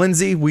 Phillip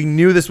Lindsay, we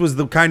knew this was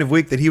the kind of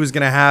week that he was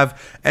going to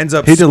have. Ends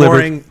up He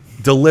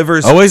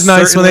delivers. Always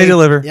nice when they certainly.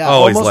 deliver. Yeah,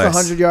 Always almost nice.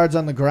 100 yards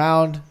on the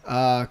ground.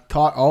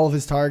 Caught all of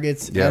his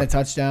targets Yeah. and a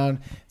touchdown.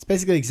 It's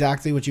basically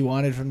exactly what you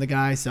wanted from the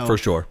guy. So For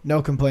sure.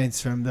 no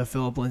complaints from the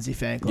Phillip Lindsay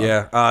fan club.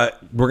 Yeah,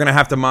 we're going to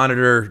have to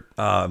monitor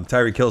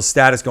Tyreek Hill's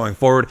status going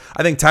forward.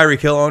 I think Tyreek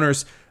Hill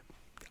owners,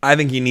 I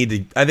think you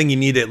need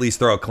to at least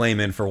throw a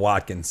claim in for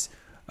Watkins.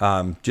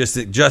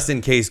 Just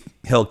in case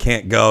Hill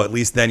can't go, at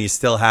least then you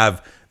still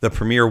have the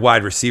premier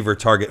wide receiver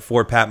target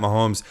for Pat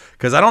Mahomes.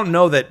 Because I don't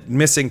know that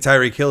missing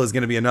Tyreek Hill is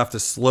going to be enough to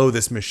slow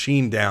this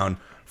machine down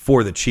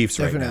for the Chiefs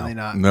Definitely right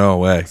now. not. No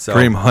way. So-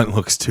 Kareem Hunt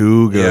looks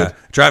too good. Yeah,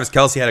 Travis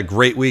Kelce had a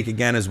great week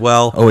again as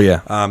well. Oh,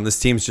 yeah. This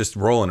team's just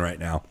rolling right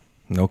now.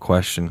 No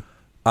question.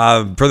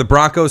 For the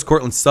Broncos,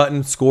 Cortland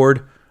Sutton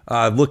scored,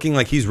 looking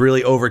like he's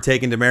really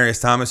overtaken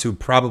Demaryius Thomas, who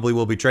probably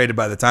will be traded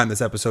by the time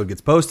this episode gets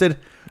posted.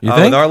 You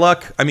think? With our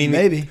luck, I mean,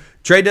 Maybe.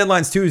 trade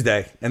deadline's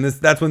Tuesday, and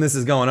that's when this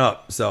is going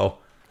up. So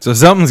So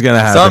something's going to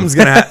happen.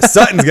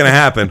 Sutton's gonna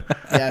happen.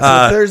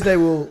 Yeah, so Thursday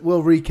we'll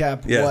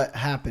recap yeah. what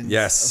happened.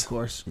 Yes, Of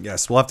course.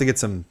 Yes, we'll have to get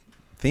some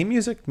theme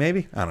music,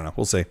 maybe. I don't know.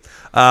 We'll see.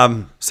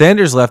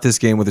 Sanders left this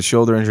game with a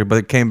shoulder injury, but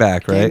it came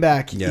back, right? Came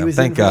back. Yeah. He was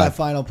Thank in for God. that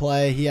final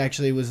play. He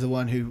actually was the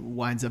one who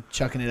winds up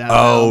chucking it out. Oh,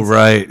 of bounds,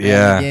 right, and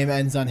yeah. the game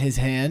ends on his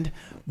hand.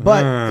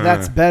 But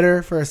that's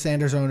better for a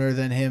Sanders owner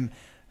than him,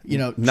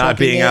 Not chucking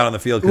being it. out on the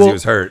field because he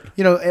was hurt.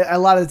 A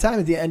lot of the time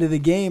at the end of the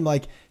game,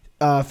 like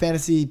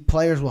fantasy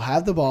players will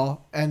have the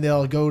ball and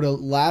they'll go to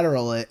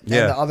lateral it, Yeah.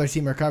 and the other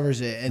team recovers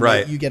it, and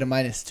Right. you get a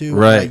 -2.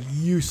 Right. Like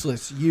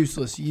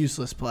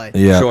useless play.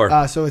 Yeah.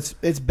 Sure. So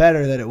it's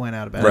better that it went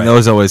out of bounds. And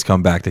those always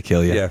come back to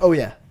kill you. Yeah. Oh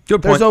yeah.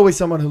 Good There's point. always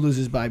someone who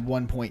loses by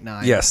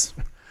 1.9. Yes.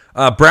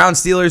 Brown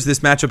Steelers, this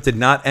matchup did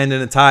not end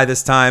in a tie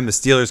this time. The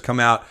Steelers come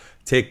out,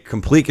 take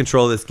complete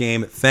control of this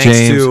game. Thanks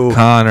James to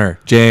Conner.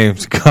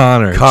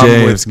 Come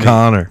James with me.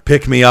 Conner.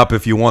 Pick me up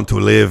if you want to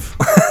live.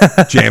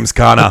 James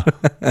Conner.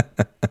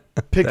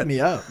 Pick me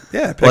up.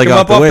 Yeah, pick Like him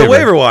off up the off the waiver.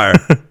 waiver wire.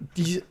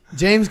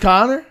 James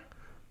Conner?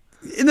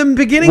 In the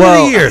beginning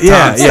Well, of the year, Tom.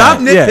 yeah, Stop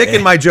yeah, nitpicking yeah.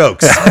 my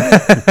jokes.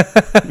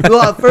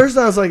 Well, at first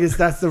I was like,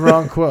 that's the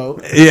wrong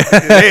quote. Yeah.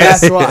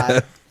 That's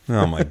why.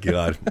 Oh my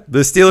God! The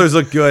Steelers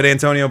look good.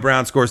 Antonio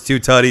Brown scores 2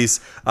 tutties.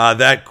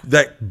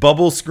 That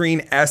bubble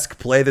screen esque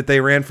play that they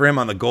ran for him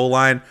on the goal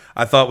line,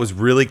 I thought was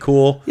really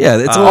cool. Yeah,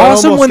 it's it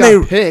awesome almost when they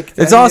got picked.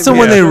 It's I mean, awesome it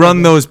when was they really run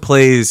good. those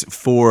plays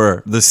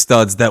for the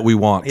studs that we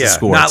want to Yeah,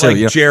 score. not too, like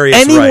you know? Jarius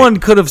Anyone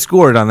Wright. could have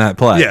scored on that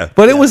play. Yeah.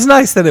 But it was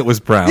nice that it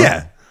was Brown.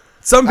 Yeah.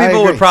 Some I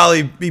people would agree.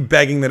 probably be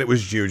begging that it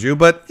was Juju,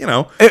 but your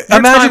Imagine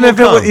time if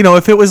will it was, come.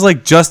 if it was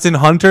like Justin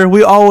Hunter,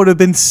 we all would have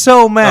been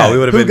so mad. Oh, we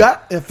would have Who been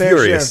got a fair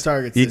furious. share of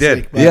targets He this did.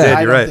 week, He but did.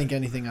 I You're don't right. think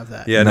anything of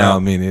that. Yeah, no, no.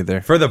 me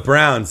neither. For the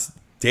Browns,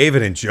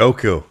 David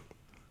Njoku.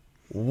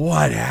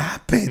 What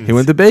happened? He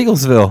went to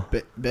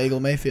Bagelsville. Bagel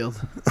Mayfield.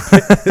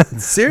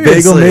 Seriously.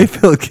 Bagel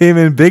Mayfield came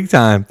in big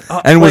time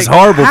and was like,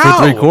 horrible how?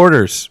 for 3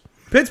 quarters.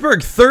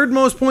 Pittsburgh, third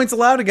most points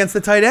allowed against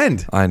the tight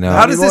end. I know.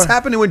 How does this Anymore.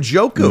 happen to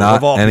Njoku? Not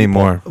of all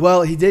anymore.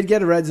 Well, he did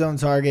get a end zone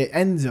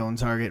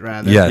target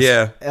rather. Yes.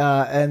 People?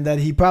 Yeah. And that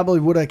he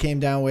probably would have came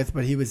down with,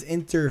 but he was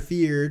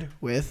interfered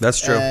with. That's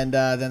true. And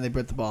then they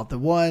put the ball at the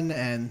 1,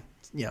 and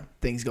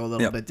things go a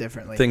little Yep. bit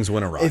differently. Things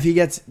went awry. If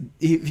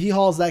he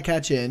hauls that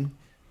catch in,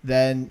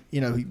 then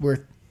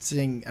we're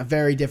seeing a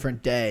very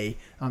different day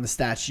on the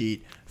stat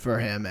sheet for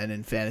him, and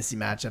in fantasy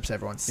matchups,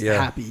 everyone's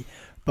happy.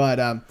 But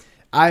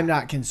I'm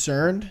not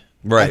concerned.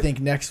 Right. I think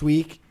next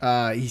week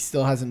he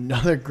still has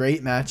another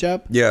great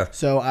matchup. Yeah.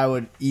 So I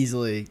would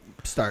easily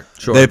start.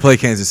 Sure. They play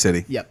Kansas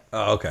City. Yep.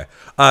 Oh, okay.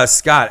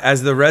 Scott,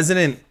 as the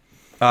resident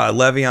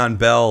Le'Veon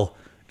Bell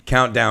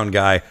countdown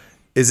guy,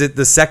 is it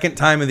the second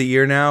time of the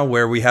year now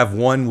where we have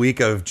 1 week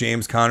of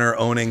James Conner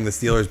owning the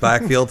Steelers'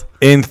 backfield?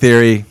 In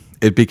theory,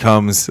 it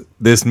becomes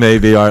this may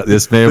be our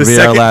last for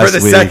the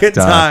week second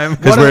time.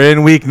 because we're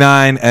in week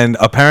 9, and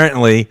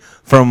apparently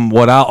from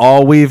what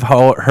all we've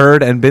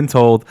heard and been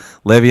told,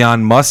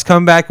 Le'Veon must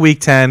come back week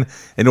 10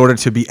 in order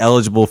to be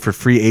eligible for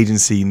free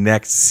agency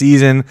next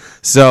season.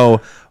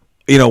 So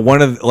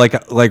one of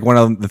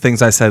the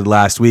things I said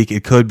last week,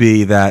 it could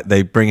be that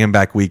they bring him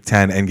back week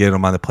 10 and get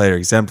him on the player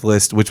exempt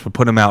list, which would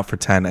put him out for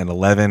 10 and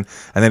 11,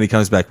 and then he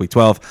comes back week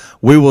 12.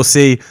 We will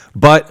see,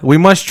 but we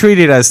must treat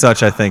it as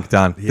such, I think,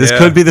 Don. This Yeah.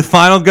 could be the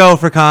final go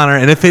for Connor,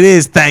 and if it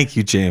is, thank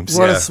you, James.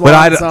 What Yeah. a swan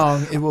But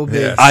song it will be.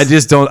 Yeah. I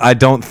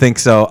don't think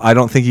so. I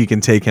don't think you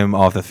can take him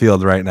off the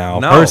field right now,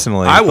 No,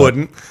 personally. I but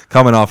wouldn't.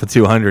 Coming off a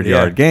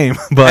 200-yard game,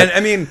 but And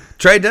I mean,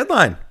 trade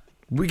deadline.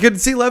 We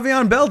could see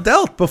Le'Veon Bell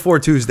dealt before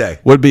Tuesday.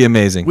 would be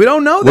amazing. We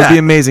don't know Would that. be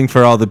amazing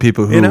for all the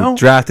people who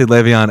drafted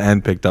Le'Veon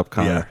and picked up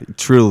Connor. Yeah.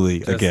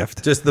 Truly a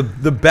gift. Just the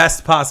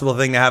best possible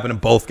thing to happen to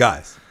both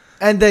guys.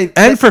 And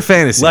And for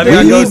fantasy,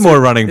 Le'Veon we goes need more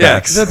to- running yeah.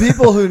 backs. the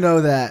people who know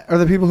that, or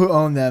the people who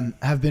own them,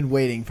 have been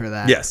waiting for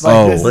that. Yes.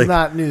 This like- is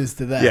not news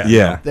to them. Yeah.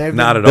 Yeah. They've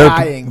Not been at all.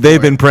 dying for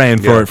They've been it. praying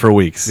for Yeah. it for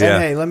weeks. Yeah.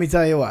 And hey, let me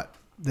tell you what.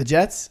 The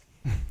Jets,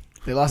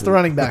 they lost the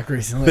running back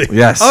recently,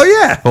 Yes. Oh,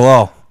 yeah.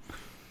 Hello.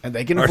 and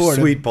they can Our afford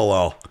sweet it.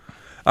 Bilal.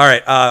 All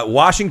right,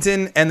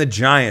 Washington and the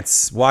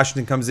Giants.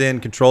 Washington comes in,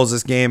 controls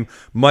this game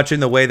much in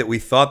the way that we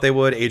thought they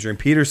would. Adrian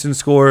Peterson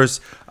scores.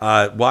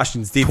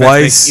 Washington's defense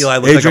Twice. makes Eli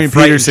look Adrian like a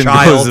frightened Peterson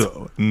child.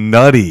 goes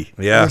nutty.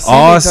 Yeah. Receiving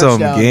Awesome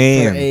touchdown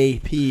game.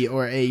 For AP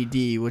or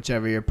AD,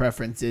 whichever your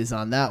preference is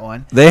on that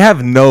one. They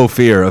have no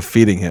fear of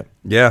feeding him.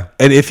 Yeah.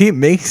 And if he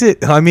makes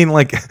it, I mean,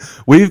 like,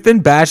 we've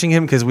been bashing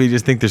him because we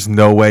just think there's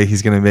no way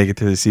he's going to make it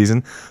through the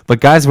season. But,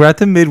 guys, we're at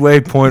the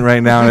midway point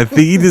right now, and I think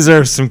he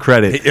deserves some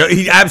credit.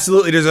 He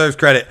absolutely deserves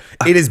credit.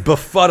 It is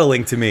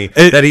befuddling to me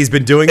It- that he's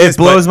been doing it this.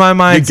 blows but my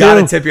mind, You got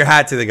to too. tip your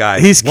hat to the guy.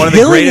 He's one of the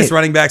killing greatest it.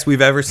 running backs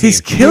we've ever seen. He's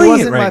He killing it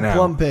wasn't right my now.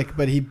 plum pick,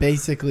 but he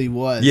basically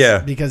was. Yeah.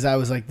 Because I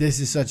was like, this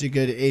is such a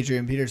good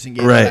Adrian Peterson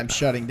game Right. that I'm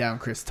shutting down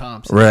Chris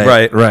Thompson.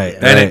 Right.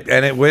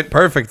 And it went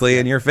perfectly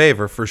in your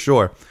favor for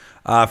sure.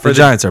 The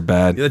Giants are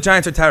bad. The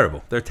Giants are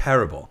terrible. They're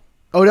terrible.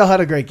 Odell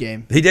had a great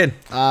game. He did.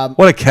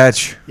 What a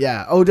catch.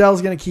 Yeah,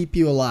 Odell's going to keep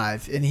you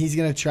alive, and he's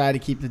going to try to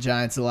keep the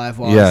Giants alive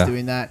while Yeah. he's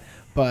doing that.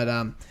 But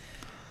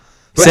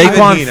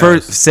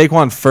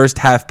Saquon first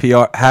half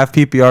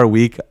PPR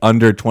week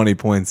under 20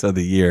 points of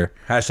the year.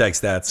 Hashtag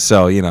stats.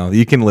 So,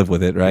 you can live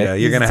with it, right? Yeah,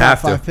 you're he's going to a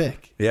have top to. 5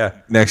 pick. Yeah.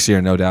 Next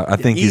year, no doubt. I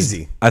think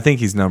easy.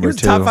 he's number He was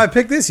a 2. top 5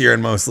 pick this year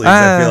in most leagues,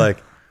 I feel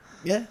like.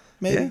 Yeah,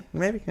 maybe. Yeah,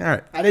 maybe. All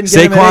right. I didn't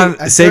get him at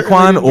 8. I certainly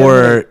Saquon didn't get him at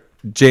or 8.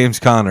 James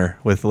Conner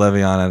with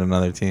Le'Veon at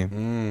another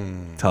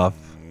team. Tough.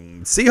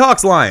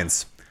 Seahawks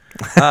Lions.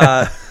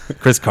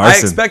 Chris I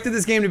Carson. expected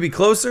this game to be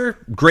closer.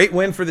 Great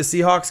win for the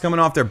Seahawks coming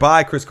off their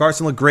bye. Chris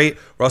Carson looked great.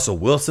 Russell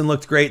Wilson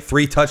looked great.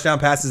 3 touchdown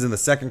passes in the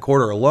second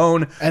quarter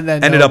alone. And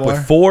then ended no up more.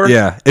 with 4.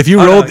 Yeah, if you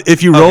Oh, rolled no.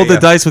 if you Okay, rolled the yeah.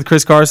 dice with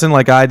Chris Carson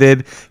like I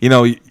did,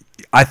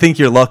 I think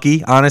you're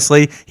lucky.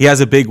 Honestly, he has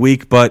a big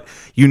week, but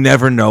you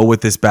never know with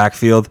this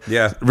backfield.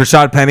 Yeah.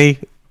 Rashad Penny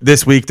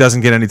this week doesn't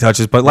get any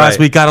touches, but last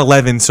Right. week got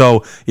 11.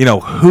 So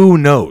who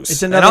knows?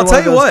 It's another I'll one tell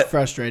of you those what.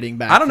 frustrating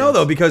backfields. I don't know,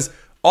 though, because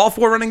all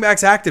 4 running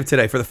backs active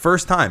today for the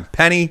first time.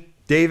 Penny,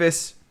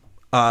 Davis,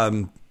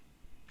 Carson,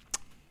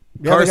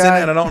 guy.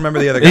 and I don't remember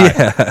the other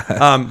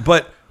guy.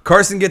 But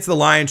Carson gets the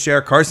lion's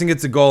share. Carson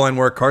gets the goal line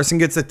work. Carson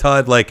gets a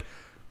tud. Like,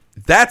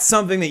 that's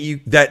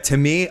something that to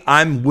me,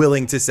 I'm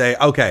willing to say,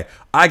 okay,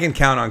 I can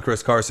count on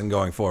Chris Carson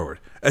going forward.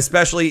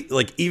 Especially,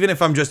 like, even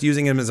if I'm just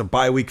using him as a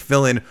bye week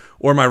fill-in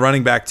or my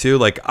running back too,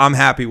 like, I'm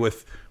happy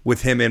with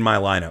him in my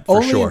lineup for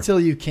Only sure. until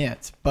you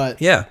can't,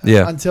 but Yeah.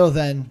 until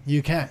then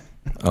you can.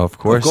 Of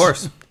course. Of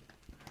course.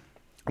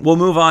 We'll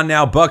move on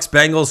now. Bucks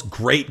Bengals,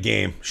 great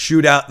game.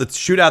 Shootout. The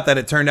shootout that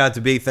it turned out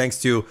to be thanks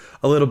to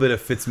a little bit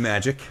of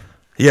Fitzmagic.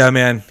 Yeah,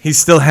 man, he's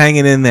still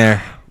hanging in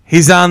there.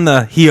 He's on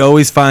the he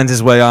always finds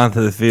his way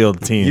onto the field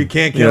team. You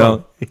can't kill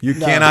him. You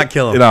cannot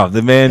kill him. You know,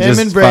 the man Him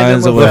just and Brandon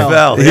finds a way.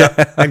 Lavelle.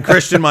 Yeah. And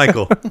Christian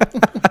Michael.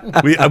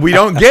 we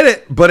don't get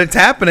it, but it's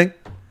happening.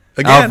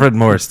 Again. Alfred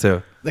Morris,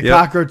 too. The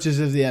cockroaches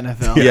of the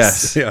NFL.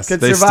 Yes.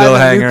 Could They survive still a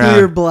hang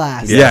nuclear around.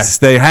 blast. Yes,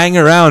 they hang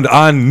around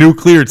on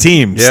nuclear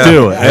teams, Yeah.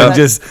 too, Yeah. and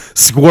just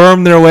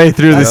squirm their way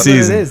through the That's what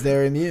season. it is.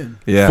 They're immune.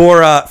 Yeah.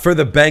 For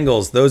the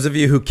Bengals, those of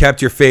you who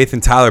kept your faith in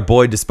Tyler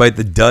Boyd despite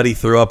the dud he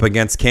threw up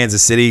against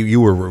Kansas City,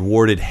 you were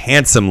rewarded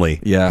handsomely.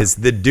 Yeah. Because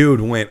the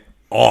dude went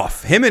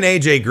off. Him and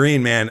AJ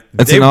Green, man,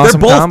 It's an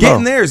awesome they're both combo.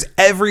 getting theirs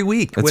every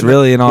week. It's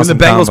really an awesome when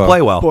the Bengals combo.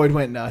 play well. Boyd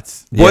went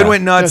nuts. Boyd Yeah.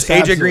 went nuts. Just AJ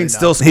absolutely Green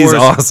still nuts. scores. He's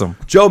awesome.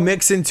 Joe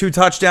Mixon 2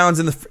 touchdowns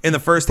in the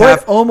first Boyd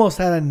half. almost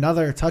had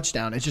another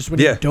touchdown. It's just when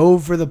Yeah. he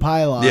dove for the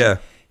pylon, Yeah.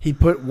 he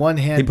put one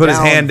hand He put his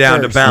hand down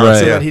to first bounce,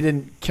 so yeah. that he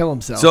didn't kill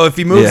himself. So if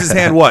he moves his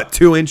Yeah. hand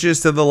 2 inches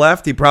to the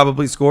left, he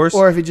probably scores.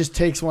 or if he just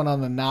takes one on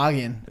the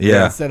noggin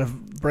Yeah. instead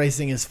of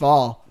bracing his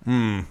fall.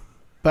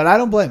 But I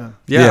don't blame him.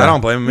 I don't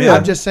blame him. Yeah.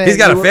 I'm just saying he's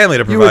got you a were- family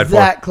to You were provide for.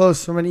 that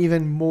close from an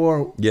even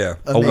more Yeah,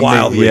 a amazing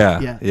wild week.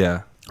 Yeah.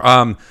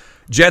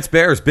 Jets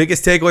Bears.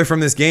 Biggest takeaway from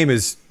this game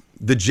is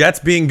the Jets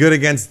being good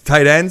against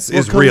tight ends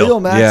is Khalil real.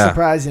 Mack Yeah.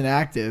 surprised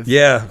inactive.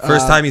 Yeah,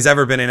 first time he's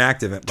ever been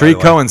inactive.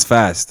 Tariq Cohen's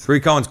fast.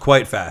 Tariq Cohen's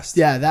quite fast.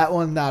 Yeah, that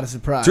one not a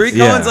surprise. Tariq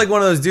Yeah. Cohen's like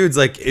one of those dudes.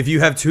 Like if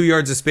you have 2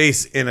 yards of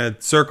space in a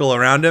circle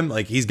around him,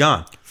 like he's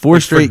gone. 4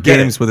 Like, straight forget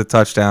games it. with a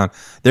touchdown.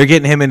 They're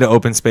getting him into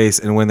open space,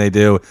 and when they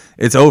do,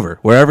 it's over.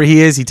 Wherever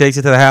he is, he takes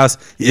it to the house.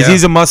 Yeah.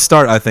 He's a must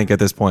start, I think, at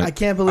this point. I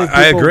can't believe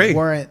I people agree.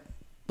 weren't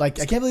I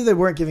can't believe they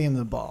weren't giving him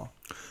the ball.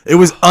 It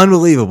was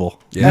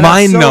unbelievable. And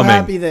Mind I'm so numbing.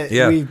 happy that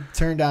Yeah. we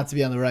turned out to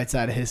be on the right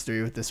side of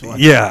history with this one.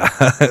 Yeah.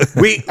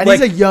 We And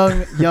like he's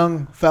a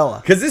young fella.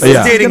 because this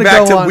Yeah. is dating He's back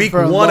gonna to go on week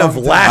for a 1 of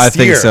long time. last I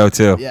think year. so,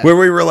 too. Yeah. Where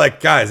we were like,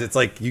 guys, it's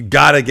like you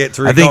got to get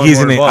Tariq I think Cohen he's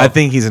more an involved. I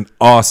think he's an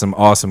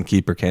awesome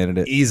keeper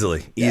candidate. Easily.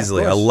 of I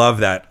course. love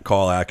that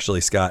call,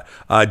 actually, Scott.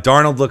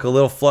 Darnold looked a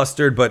little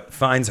flustered, but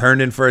finds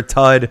Herndon for a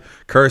tud.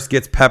 Curse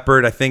gets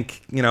peppered. I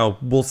think,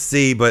 we'll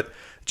see, but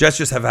Jets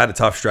just have had a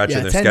tough stretch in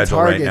Yeah, their 10 schedule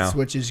targets, right now.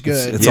 which is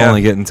good. It's Yeah.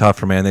 only getting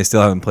tougher, man. They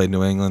still haven't played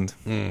New England.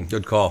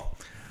 Good call.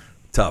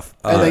 Tough.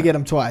 And they get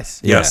him twice.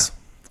 Yes.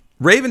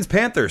 Ravens,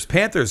 Panthers.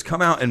 Panthers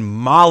come out and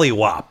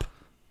mollywop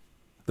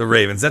the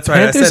Ravens. That's right.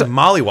 Panthers- I said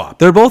mollywop.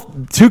 They're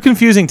both two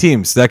confusing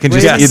teams that can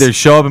just Yes. either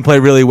show up and play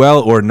really well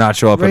or not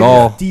show up at Ravens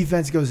all.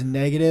 defense goes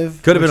negative.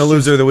 Could have been a which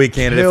loser of the week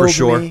candidate for killed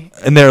sure. me.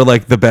 And they're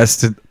like the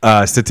best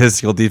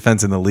statistical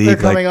defense in the They're league, like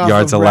coming off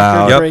yards of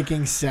allowed.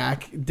 record-breaking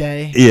sack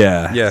day.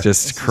 Yeah,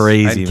 just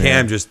crazy, And man.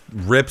 Cam just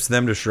rips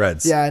them to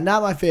shreds. Yeah,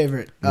 not my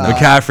favorite.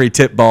 McCaffrey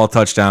tip ball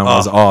touchdown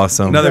was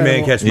awesome. Another man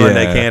Incredible. catch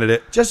Monday Yeah.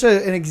 candidate. Just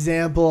an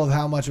example of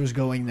how much was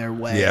going their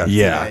way. Yeah.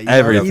 Yeah, today.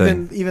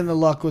 everything. Even the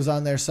luck was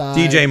on their side.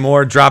 DJ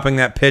Moore dropping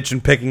that pitch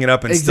and picking it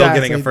up and still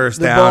getting a first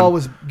the down. ball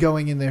was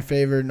going in their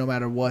favor no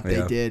matter what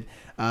Yeah. they did.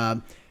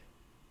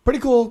 Pretty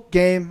cool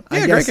game. Yeah,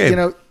 I great guess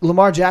game.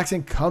 Lamar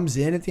Jackson comes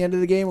in at the end of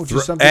the game, which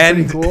is something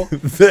and pretty cool.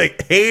 the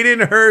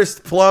Hayden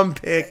Hurst plum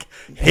pick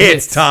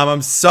hits, Tom.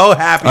 I'm so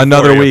happy.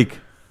 Another for you. week.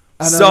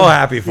 So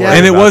happy for Yeah. you.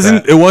 And it about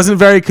wasn't that. it wasn't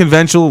very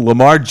conventional.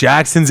 Lamar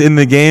Jackson's in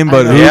the game,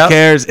 but know. who Yep.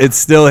 cares? It's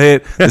still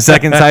hit. The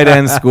second tight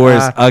end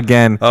scores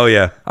again. Oh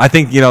yeah. I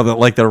think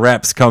the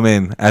reps come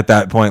in at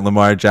that point.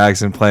 Lamar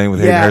Jackson playing with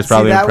Hayden Hurst see,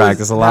 probably in that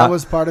practice a lot. That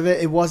was part of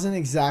it. It wasn't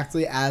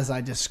exactly as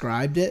I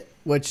described it,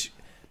 which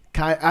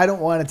I don't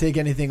want to take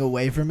anything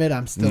away from it.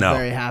 I'm still No.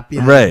 very happy.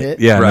 That right? it hit.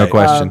 Yeah, no Right.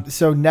 question.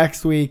 So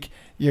next week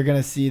you're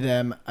gonna see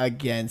them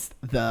against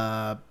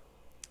the.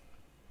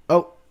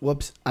 Oh,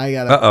 whoops! I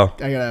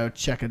gotta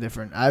check a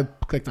different. I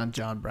clicked on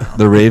John Brown.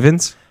 The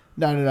Ravens.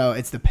 No.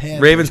 It's the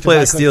Panthers. Ravens play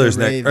the 'cause I clicked Steelers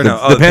next. Ravens. Or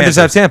no, the Panthers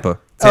have Tampa.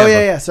 Oh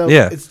yeah. So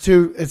Yeah. it's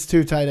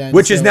two tight ends.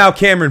 Which is so- now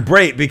Cameron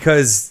Brate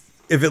because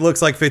if it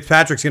looks like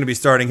Fitzpatrick's going to be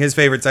starting, his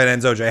favorite tight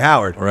end's OJ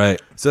Howard.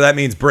 Right. So that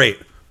means Brate.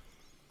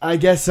 I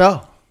guess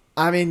so.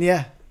 I mean,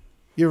 yeah,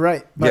 you're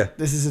right. But Yeah.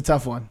 this is a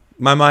tough one.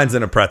 My mind's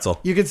in a pretzel.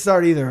 You could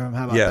start either of them.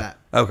 How about Yeah. that?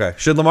 Okay.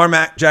 Should Lamar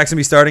Jackson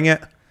be starting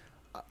it?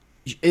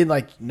 In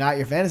not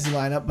your fantasy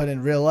lineup, but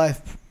in real life,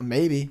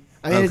 maybe.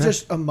 I mean, it's Okay.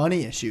 just a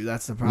money issue.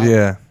 That's the problem.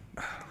 Yeah.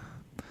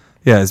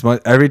 Yeah. As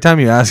much every time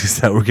you ask us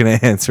that, we're gonna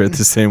answer it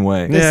the same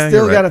way. They Yeah,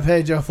 still you're got right. to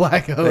pay Joe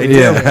Flacco. They do.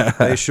 Yeah.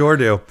 They sure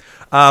do.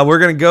 We're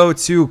going to go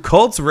to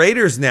Colts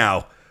Raiders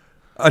now.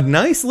 A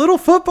nice little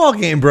football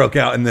game broke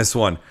out in this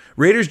one.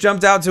 Raiders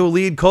jumped out to a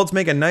lead. Colts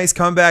make a nice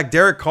comeback.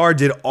 Derek Carr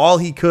did all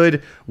he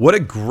could. What a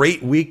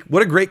great week.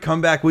 What a great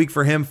comeback week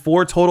for him.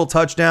 4 total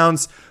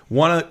touchdowns.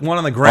 One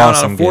on the ground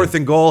Awesome on a 4th game.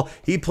 and goal.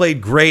 He played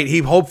great. He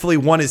hopefully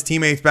won his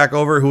teammates back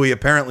over, who he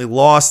apparently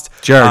lost.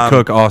 Jared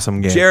Cook,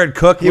 awesome game. Jared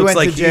Cook He looks went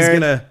like to he's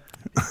Jared. going to...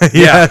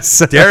 Yes.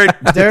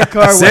 Derek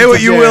Carr Say went what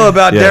to you Jared. will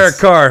about Yes. Derek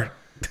Carr.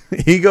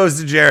 He goes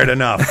to Jared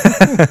enough.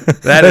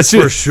 That is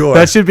for sure.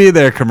 That should be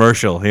their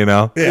commercial.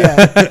 Yeah.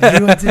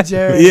 He went to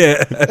Jared.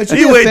 Yeah. It should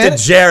He be a went to fan-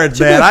 Jared,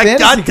 should be a man. I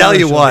fantasy tell you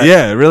commercial. what.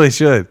 Yeah. It really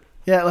should.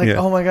 Yeah, Yeah.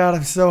 oh my God,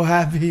 I'm so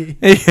happy.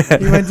 Yeah.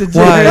 He went to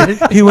Why?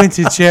 Jared. He went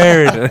to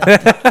Jared.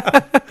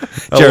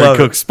 Jared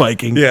Cook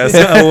spiking. Yes,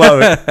 I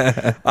love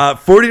it.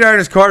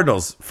 49ers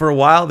Cardinals. For a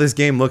while, this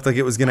game looked like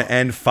it was going to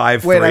end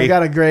 5-3. Wait,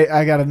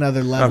 I got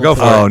another level. Go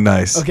for it. Oh,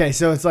 nice. Okay,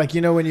 so it's like,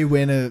 when you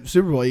win a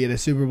Super Bowl, you get a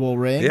Super Bowl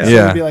ring. Yeah. So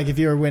Yeah. it'd be like if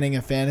you were winning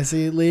a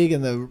fantasy league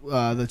and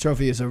the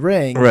trophy is a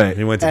ring. Right.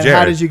 He went to And Jared.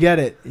 how did you get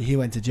it? He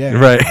went to Jared.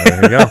 Right.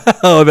 There you go.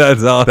 Oh,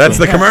 that's awesome. That's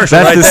the commercial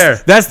right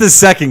there. That's the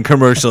second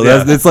commercial.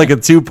 Yeah. It's like a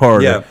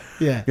two-parter. Yeah.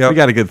 Yeah. Yep. We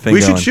got a good thing We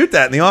going. should shoot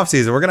that in the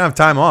offseason. We're going to have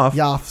time off.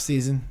 Yoff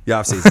season. The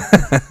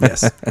offseason.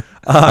 Yes.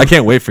 I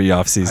can't wait for you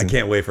off I season.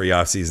 can't wait for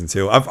off season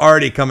 2. I've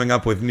already coming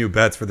up with new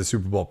bets for the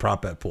Super Bowl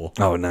prop bet pool.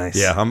 Oh, nice.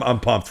 Yeah, I'm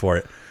pumped for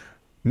it.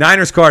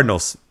 Niners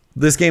Cardinals.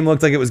 This game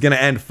looked like it was going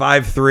to end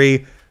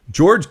 5-3.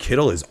 George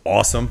Kittle is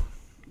awesome.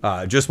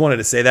 Just wanted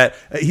to say that.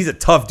 He's a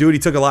tough dude. He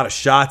took a lot of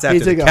shots after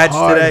the took a catch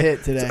hard today.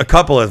 hit today. A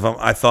couple of them,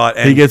 I thought.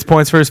 And He gets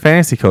points for his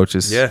fantasy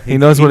coaches. Yeah, he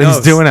knows he what knows.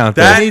 he's doing out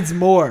That- there. He needs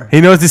more. He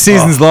knows the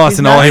season's lost, He's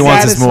and all not he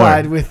wants is more.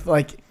 satisfied with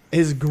like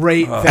his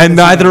great. And fantasy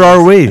neither numbers.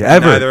 are we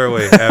ever. Neither are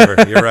we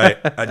ever. You're right.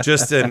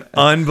 Just an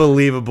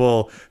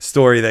unbelievable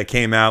story that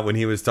came out when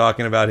he was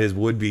talking about his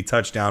would-be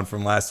touchdown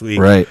from last week.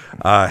 Right.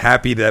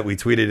 Happy that we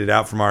tweeted it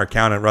out from our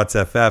account at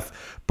RUTSFF.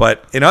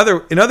 But in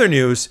other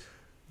news,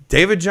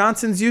 David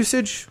Johnson's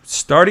usage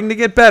starting to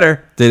get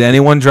better. Did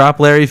anyone drop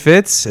Larry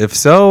Fitz? If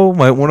so,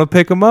 might want to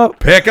pick him up.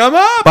 Pick him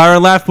up.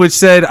 Byron Leftwich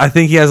said, I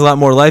think he has a lot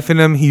more life in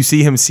him. You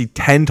see him see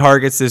 10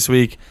 targets this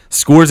week,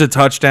 scores a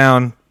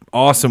touchdown.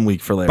 Awesome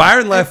week for Larry.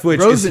 Byron Leftwich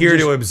is Rosen here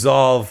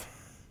just-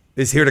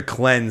 is here to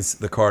cleanse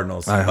the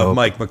Cardinals I of hope.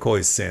 Mike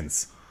McCoy's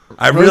sins.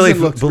 I Rosen really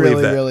looked believe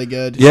really, that. really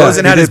good. Yeah.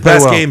 Rosen he had did his play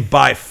best well. game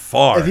by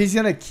far. If he's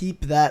gonna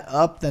keep that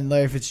up, then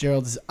Larry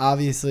Fitzgerald is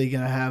obviously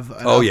gonna have an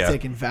Oh, yeah.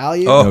 uptick in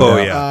value. Oh, No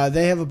doubt. yeah.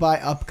 They have a bye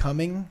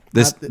upcoming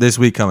This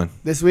week coming.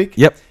 this week.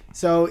 Yep.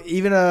 So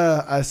even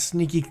a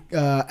sneaky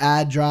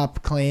ad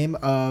drop claim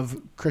of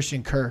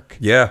Christian Kirk.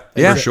 Yeah,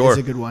 Yeah. for sure. is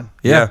a good one.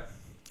 Yeah.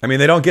 I mean,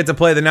 they don't get to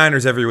play the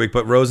Niners every week,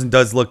 but Rosen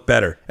does look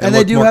better. And they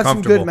look do more have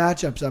some good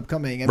comfortable. matchups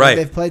upcoming. I mean, Right.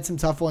 they've played some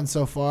tough ones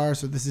so far,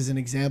 so this is an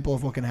example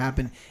of what can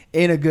happen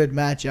in a good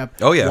matchup.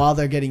 Oh, yeah. While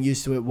they're getting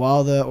used to it,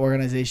 while the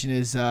organization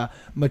is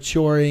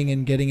maturing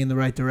and getting in the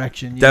right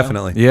direction. you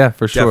Definitely. Yeah,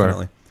 for sure.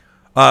 Definitely.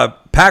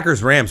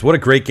 Packers-Rams, what a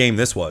great game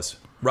this was.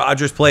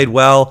 Rodgers played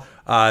well.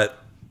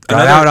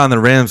 Got out on the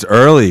Rams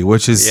early,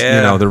 which is,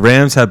 Yeah. the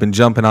Rams have been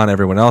jumping on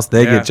everyone else.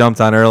 They Yeah. get jumped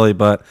on early,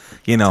 but,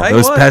 Tell you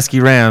those what, pesky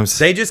Rams.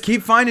 They just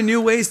keep finding new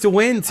ways to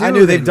win, too. I knew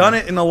They've they'd done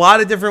win. it in a lot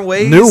of different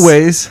ways. New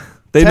ways.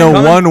 They know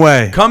Coming- one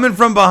way. Coming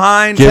from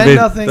behind. Give it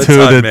 10-0.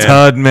 to The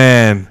Tud the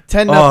Man.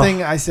 Tud Man.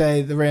 10-0, I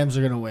say the Rams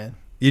are going to win.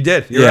 You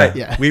did. You're Yeah. right.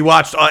 Yeah. We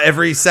watched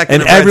every second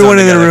And of Red everyone Zone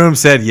in the together. room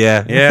said,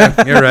 yeah.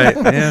 Yeah, you're right.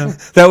 Yeah.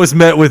 That was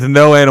met with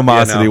no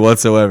animosity Yeah, no.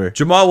 whatsoever.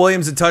 Jamal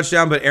Williams a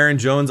touchdown, but Aaron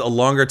Jones a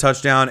longer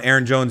touchdown.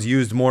 Aaron Jones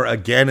used more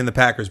again in the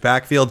Packers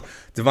backfield.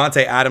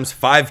 Devontae Adams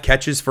 5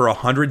 catches for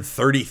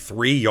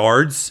 133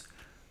 yards,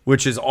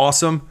 which is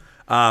awesome.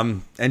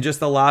 And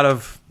just a lot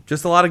of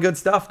good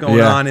stuff going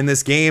Yeah. on in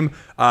this game.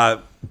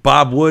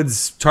 Bob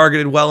Woods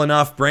targeted well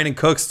enough. Brandon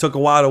Cooks took a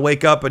while to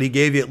wake up, but he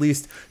gave you at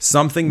least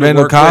something to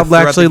Randall work Cobb with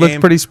throughout actually the looked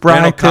game. pretty spry,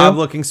 Randall Cobb too.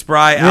 looking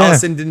spry. Yeah.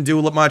 Allison didn't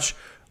do much.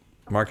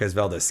 Marquez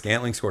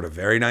Valdez-Scantling scored a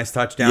very nice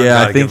touchdown. Yeah,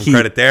 I Gotta think give him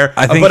credit there.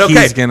 I think but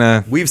okay, he's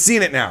gonna. we've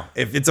seen it now.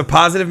 If it's a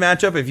positive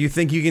matchup, if you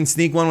think you can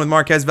sneak one with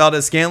Marquez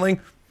Valdez-Scantling,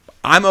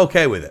 I'm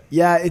okay with it.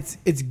 Yeah,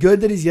 it's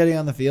good that he's getting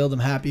on the field. I'm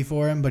happy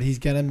for him, but he's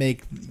going to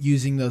make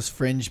using those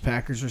fringe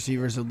Packers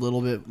receivers a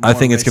little bit more I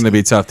think it's going to risky.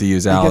 be tough to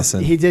use Because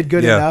Allison. he did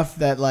good Yeah. enough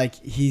that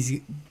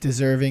he's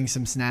deserving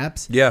some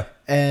snaps. Yeah.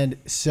 And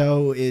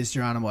so is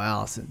Geronimo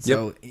Allison.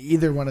 So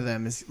either one of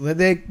them is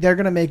they're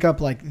going to make up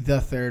the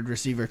third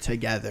receiver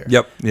together.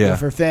 Yep. Yeah. But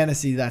for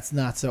fantasy, that's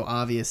not so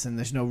obvious, and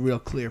there's no real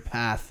clear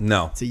path.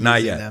 No, to using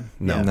not yet. them.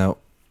 No. Yeah. No.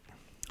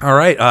 All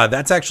right.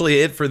 That's actually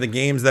it for the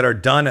games that are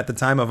done at the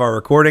time of our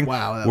recording.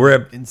 Wow, that We're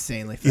was at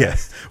insanely fast.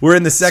 Yes, we're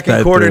in the second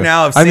Sped quarter through.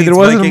 now of I mean, Saints there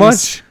wasn't Vikings.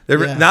 much. There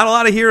were Yeah. not a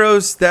lot of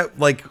heroes that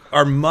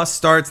are must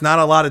starts. Not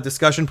a lot of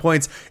discussion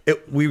points.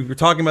 We were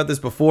talking about this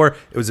before.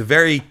 It was a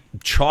very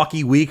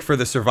chalky week for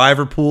the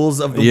survivor pools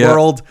of the Yeah.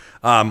 world.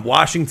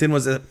 Washington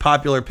was a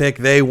popular pick.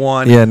 They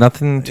won. Yeah,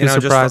 nothing too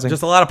just surprising.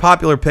 a lot of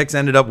popular picks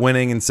ended up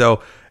winning, and so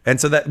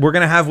that we're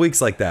gonna have weeks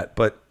like that.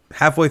 But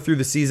halfway through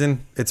the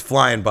season, it's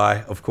flying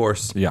by, of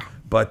course. Yeah.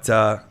 But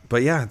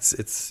yeah,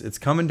 it's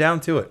coming down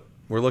to it.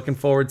 We're looking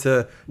forward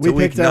to We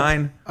week picked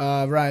 9.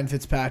 up Ryan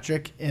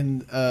Fitzpatrick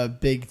in a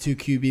big 2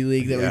 QB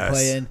league that Yes. we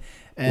play in.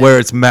 And, Where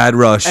it's mad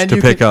rush to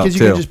you pick can, up, because you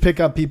too. can just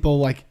pick up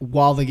people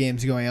while the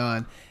game's going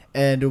on.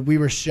 And we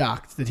were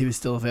shocked that he was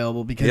still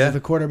available because Yeah. if the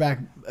quarterback,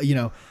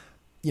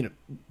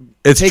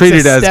 It's takes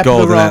treated a as step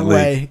gold the in that wrong league.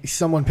 way,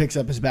 someone picks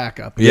up his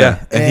backup.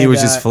 Yeah, and he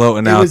was just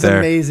floating out there. It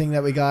was amazing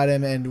that we got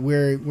him, and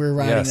we're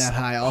riding Yes. that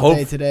high all Hope-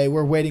 day today.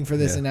 We're waiting for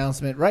this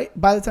announcement. Right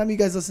by the time you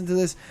guys listen to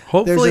this,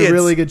 Hopefully there's a it's-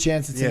 really good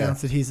chance it's yeah.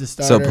 announced that he's the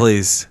starter. So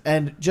please.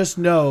 And just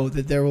know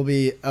that there will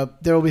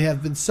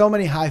have been so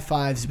many high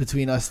fives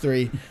between us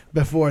three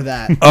before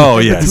that. Oh,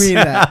 yes. Between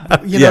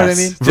that, you know what I Yes.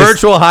 mean? Just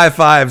Virtual high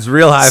fives,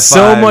 real high fives.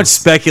 So much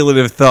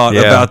speculative thought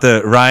Yeah. about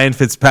the Ryan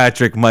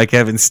Fitzpatrick, Mike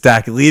Evans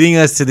stack leading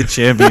us to the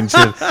championship.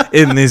 drafted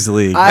in this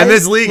league. And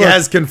this league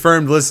has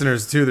confirmed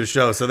listeners to the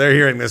show, so they're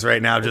hearing this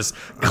right now, just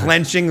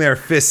clenching their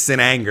fists in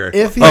anger.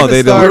 If he's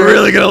they the don't. starter, We're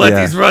really gonna let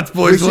these RUTS we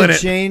boys win should it.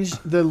 change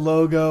the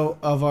logo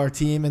of our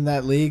team in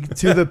that league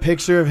to the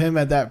picture of him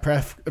at that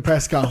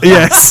press conference.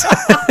 Yes.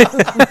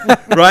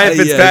 Ryan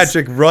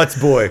Fitzpatrick, RUTS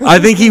boy. I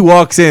think he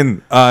walks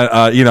in,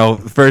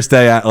 first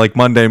day at like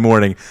Monday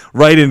morning,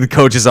 right in the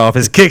coach's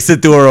office, kicks the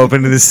door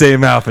open in the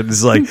same outfit, and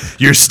is like,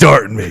 "You're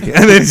starting me,"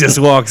 and then he just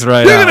walks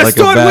right They're out gonna like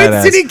start a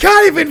badass. Winston. He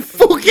can't even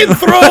fucking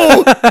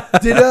throw.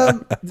 Did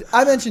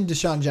I mentioned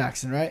Deshaun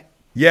Jackson, right?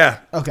 Yeah.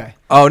 Okay.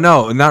 Oh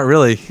no, not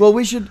really. Well,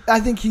 I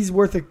think he's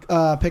worth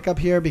a pickup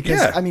here because,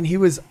 Yeah. I mean, he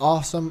was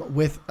awesome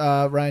with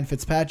Ryan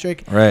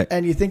Fitzpatrick. Right.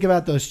 And you think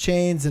about those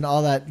chains and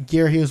all that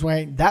gear he was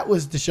wearing. That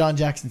was Deshaun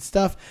Jackson's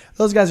stuff.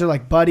 Those guys are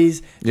like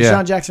buddies. Yeah.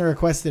 Deshaun Jackson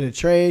requested a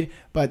trade,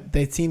 but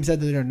the team said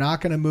that they're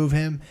not going to move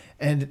him.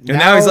 And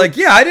now he's like,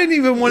 yeah, I didn't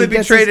even want to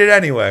be traded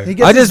anyway. he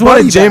gets I his just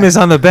wanted buddy back.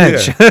 Jameis on the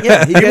bench.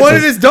 Yeah, He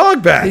wanted his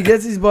dog back. He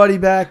gets his buddy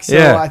back, so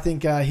Yeah. I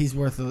think he's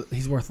worth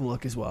a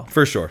look as well.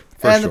 For sure.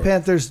 The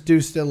Panthers do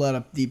still let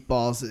up deep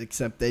balls,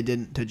 except they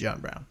didn't to John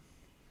Brown.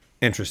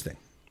 Interesting.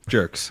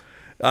 Jerks.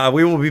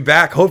 We will be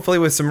back, hopefully,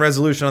 with some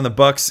resolution on the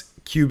Bucs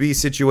QB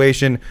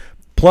situation.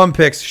 Plum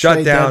picks, Trade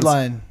shutdowns,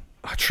 deadline.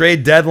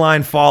 trade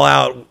deadline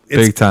fallout.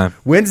 Big time.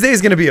 Wednesday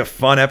is going to be a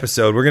fun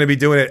episode. We're going to be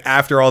doing it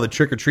after all the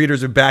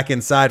trick-or-treaters are back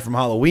inside from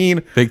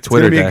Halloween. Big It's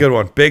Twitter going to be day. a good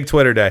one. Big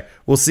Twitter day.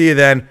 We'll see you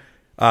then.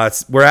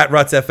 We're at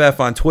RutsFF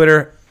on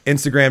Twitter.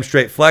 Instagram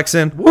Straight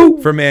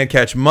Flexin' for Man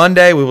Catch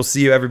Monday. We will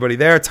see you everybody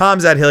there.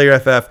 Tom's at Hillier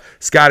FF.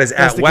 Scott is Best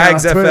at account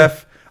Wags on Twitter.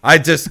 FF. I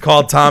just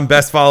called Tom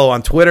best follow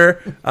on Twitter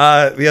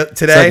today.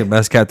 Second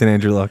best Captain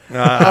Andrew Luck.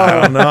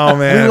 I don't know,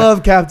 man. We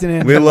love Captain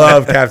Andrew. We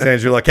love Captain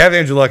Andrew Luck. Captain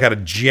Andrew Luck had a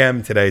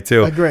gem today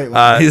too. A great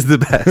one. He's the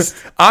best.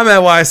 I'm at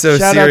Why So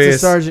Shout out to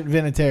Serious. Sergeant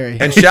Vinatieri.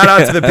 And shout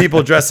out to the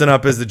people dressing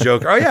up as the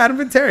Joker. Oh yeah, Adam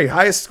Vinatieri,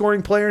 highest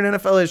scoring player in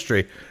NFL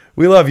history.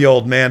 We love you,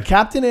 old man.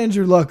 Captain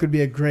Andrew Luck would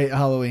be a great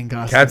Halloween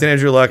costume. Captain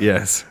Andrew Luck.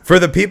 Yes. For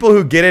the people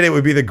who get it, it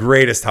would be the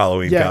greatest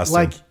Halloween Yeah, costume.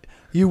 like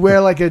you wear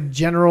like a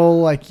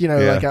general, like Yeah.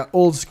 like an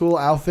old school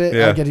outfit.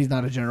 Yeah. I get he's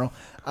not a general.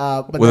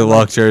 But With a then,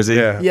 Luck jersey.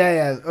 Yeah.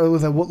 Yeah,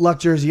 with a Luck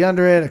jersey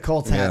under it, a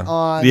Colts hat Yeah.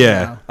 on.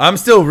 Yeah. I'm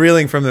still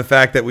reeling from the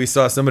fact that we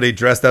saw somebody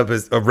dressed up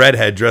as a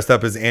redhead, dressed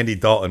up as Andy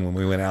Dalton when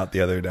we went out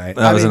the other night.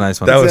 That was a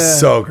nice one. That It's was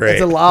so great.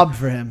 It's a lob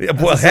for him. Yeah,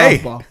 That's well, a hey.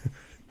 softball.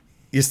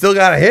 You still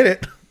got to hit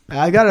it.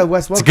 I got a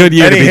Wes Welker. It's a good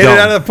year And to he be hit it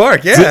Dalton. out of the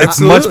park. Yeah, It's a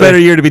absolutely. much better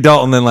year to be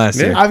Dalton than last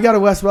year. I've got a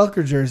Wes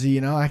Welker jersey.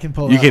 You know, I can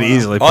pull. You that can one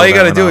easily. All pull you that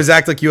got to one do off. is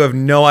act like you have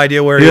no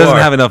idea where He you doesn't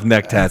are. have enough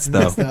neck tats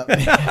though.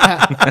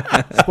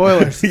 off.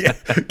 Spoilers. Yeah.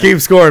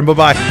 Keep scoring.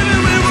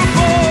 Bye-bye.